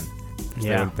State again.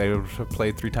 Yeah. They would have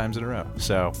played 3 times in a row.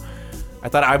 So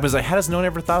I was like, how has no one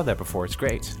ever thought of that before? It's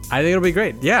great. I think it'll be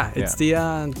great. Yeah, it's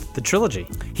the trilogy.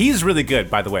 He's really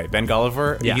good, by the way. Ben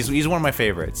Golliver. Yeah. He's one of my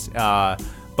favorites.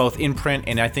 Both in print,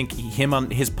 and I think him on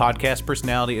his podcast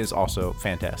personality is also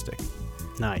fantastic.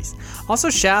 Nice. Also,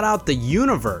 shout out the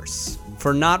universe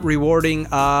for not rewarding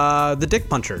the dick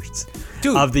punchers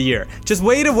of the year. Just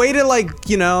way to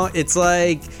it's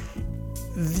like,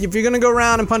 if you're gonna go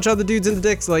around and punch other dudes in the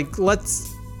dicks, like,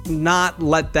 let's not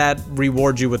let that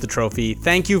reward you with the trophy.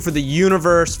 Thank you for the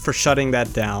universe for shutting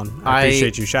that down. I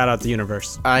appreciate you. Shout out the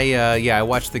universe. I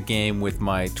watched the game with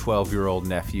my 12-year-old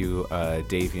nephew,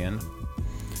 Davian.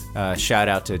 Shout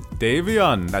out to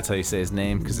Davion. That's how you say his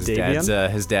name, because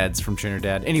his dad's from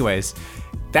Trinidad. Anyways,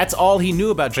 that's all he knew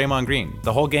about Draymond Green.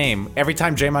 The whole game, every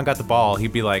time Draymond got the ball,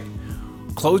 he'd be like,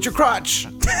 "Close your crotch.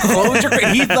 Close your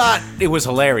crotch." He thought it was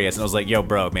hilarious, and I was like, "Yo,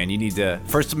 bro, man, you need to."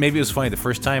 First, maybe it was funny the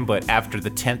first time, but after the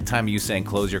 10th time you saying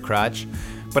 "close your crotch,"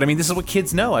 but I mean, this is what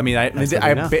kids know. I mean, I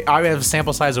have a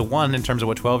sample size of 1 in terms of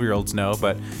what 12-year-olds know,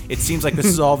 but it seems like this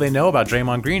is all they know about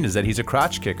Draymond Green, is that he's a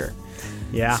crotch kicker.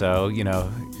 Yeah. So,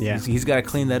 he's got to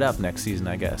clean that up next season,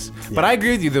 I guess. Yeah. But I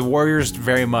agree with you. The Warriors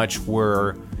very much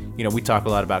were, we talk a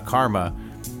lot about karma.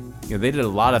 They did a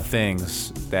lot of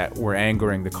things that were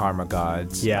angering the karma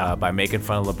gods by making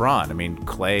fun of LeBron. I mean,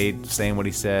 Clay saying what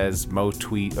he says, Mo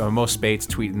Spates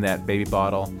tweeting that baby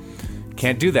bottle.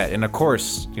 Can't do that. And of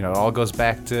course, it all goes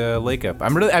back to Lake Up.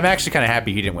 I'm actually kind of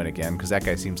happy he didn't win again, because that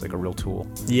guy seems like a real tool.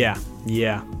 Yeah.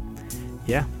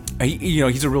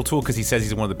 He's a real tool because he says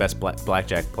he's one of the best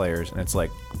blackjack players, and it's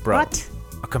like, bro, what?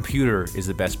 A computer is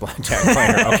the best blackjack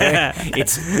player. Okay,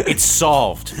 it's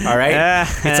solved. All right,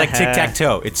 it's like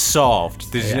tic-tac-toe. It's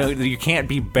solved. You can't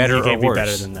be better or worse. You can't be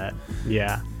better than that.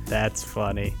 Yeah, that's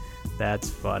funny.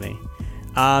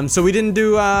 So we didn't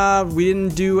do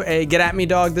a Get At Me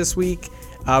Dog this week.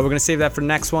 We're gonna save that for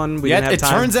next one. We didn't have it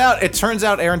time. turns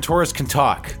out Aaron Torres can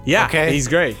talk. Yeah, okay, he's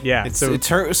great. Yeah,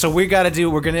 so we got to do.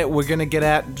 We're gonna get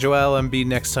at Joel Embiid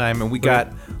next time, and we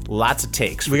got lots of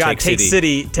takes. We got Take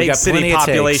City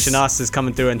population. Us is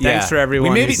coming through, and thanks for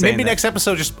everyone. Maybe next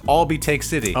episode just all be Take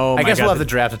City. Oh, I guess we'll have the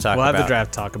draft to talk about. We'll have the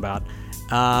draft to talk about.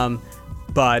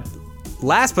 But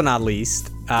last but not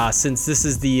least, since this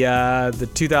is the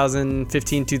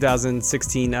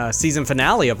 2015-2016 season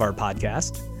finale of our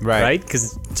podcast, right?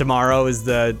 Because tomorrow is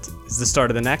the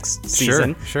start of the next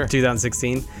season, sure.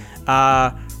 2016.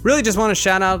 Really, just want to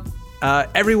shout out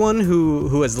everyone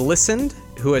who has listened,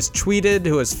 who has tweeted,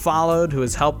 who has followed, who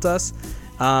has helped us.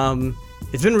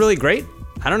 It's been really great.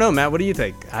 I don't know, Matt. What do you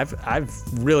think? I've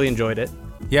really enjoyed it.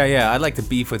 Yeah. I'd like to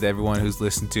beef with everyone who's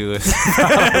listened to us.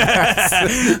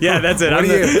 Yeah, that's it.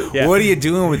 What are you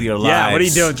doing with your lives? Yeah, what are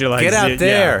you doing with your life? Get out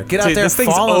there. Get out there. This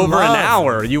thing's over an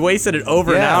hour. You wasted an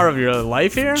hour of your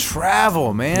life here?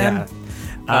 Travel, man.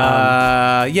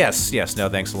 Yeah. Yes. No,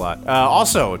 thanks a lot.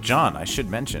 Also, John, I should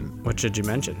mention. What should you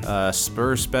mention?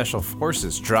 Spurs Special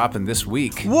Forces dropping this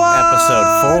week. What?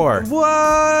 Episode 4.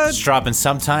 What? It's dropping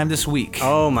sometime this week.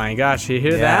 Oh my gosh, you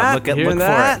hear that?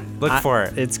 Look for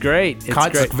it. It's great. It's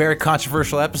It's a very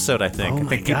controversial episode, I think. Oh I think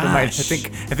my people might. gosh.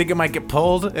 I think it might get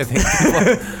pulled. I think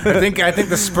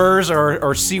the Spurs or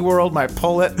SeaWorld might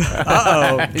pull it.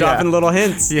 Dropping little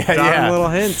hints. Little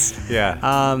hints.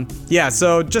 Yeah.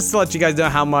 So just to let you guys know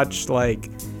how much, like,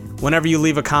 whenever you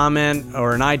leave a comment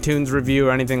or an iTunes review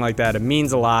or anything like that, it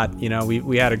means a lot. You know,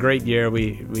 we had a great year.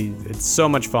 It's so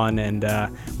much fun, and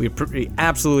we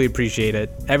absolutely appreciate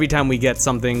it. Every time we get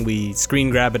something, we screen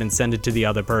grab it and send it to the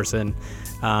other person.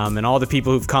 And all the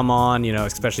people who've come on, you know,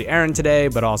 especially Aaron today,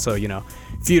 but also, you know,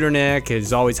 Future Nick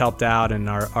has always helped out, and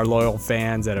our loyal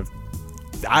fans that have.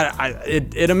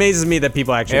 It amazes me that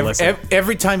people actually listen.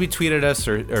 Every time you tweet at us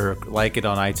or like it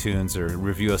on iTunes or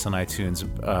review us on iTunes,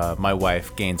 my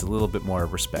wife gains a little bit more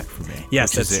respect for me.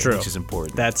 Yes, that's true. Which is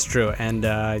important. That's true. And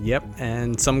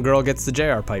and some girl gets the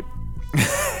JR pipe.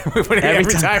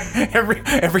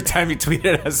 every time you tweet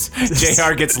at us,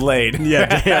 JR gets laid.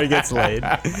 Yeah, JR gets laid.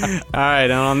 All right,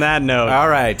 and on that note. All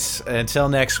right, until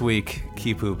next week,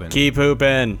 keep hooping. Keep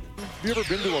hooping. Have you ever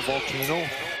been to a volcano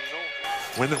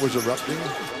when it was erupting?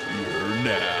 You're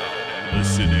now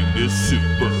listening to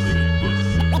Super.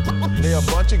 They're a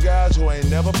bunch of guys who ain't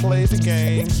never played the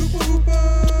game.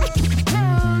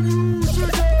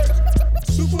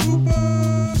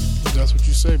 That's what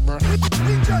you say, bro.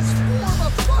 We just form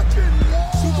a fucking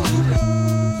wall.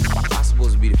 I'm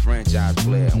supposed to be the franchise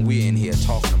player, and we're in here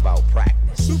talking about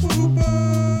practice.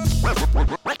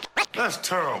 That's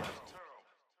terrible.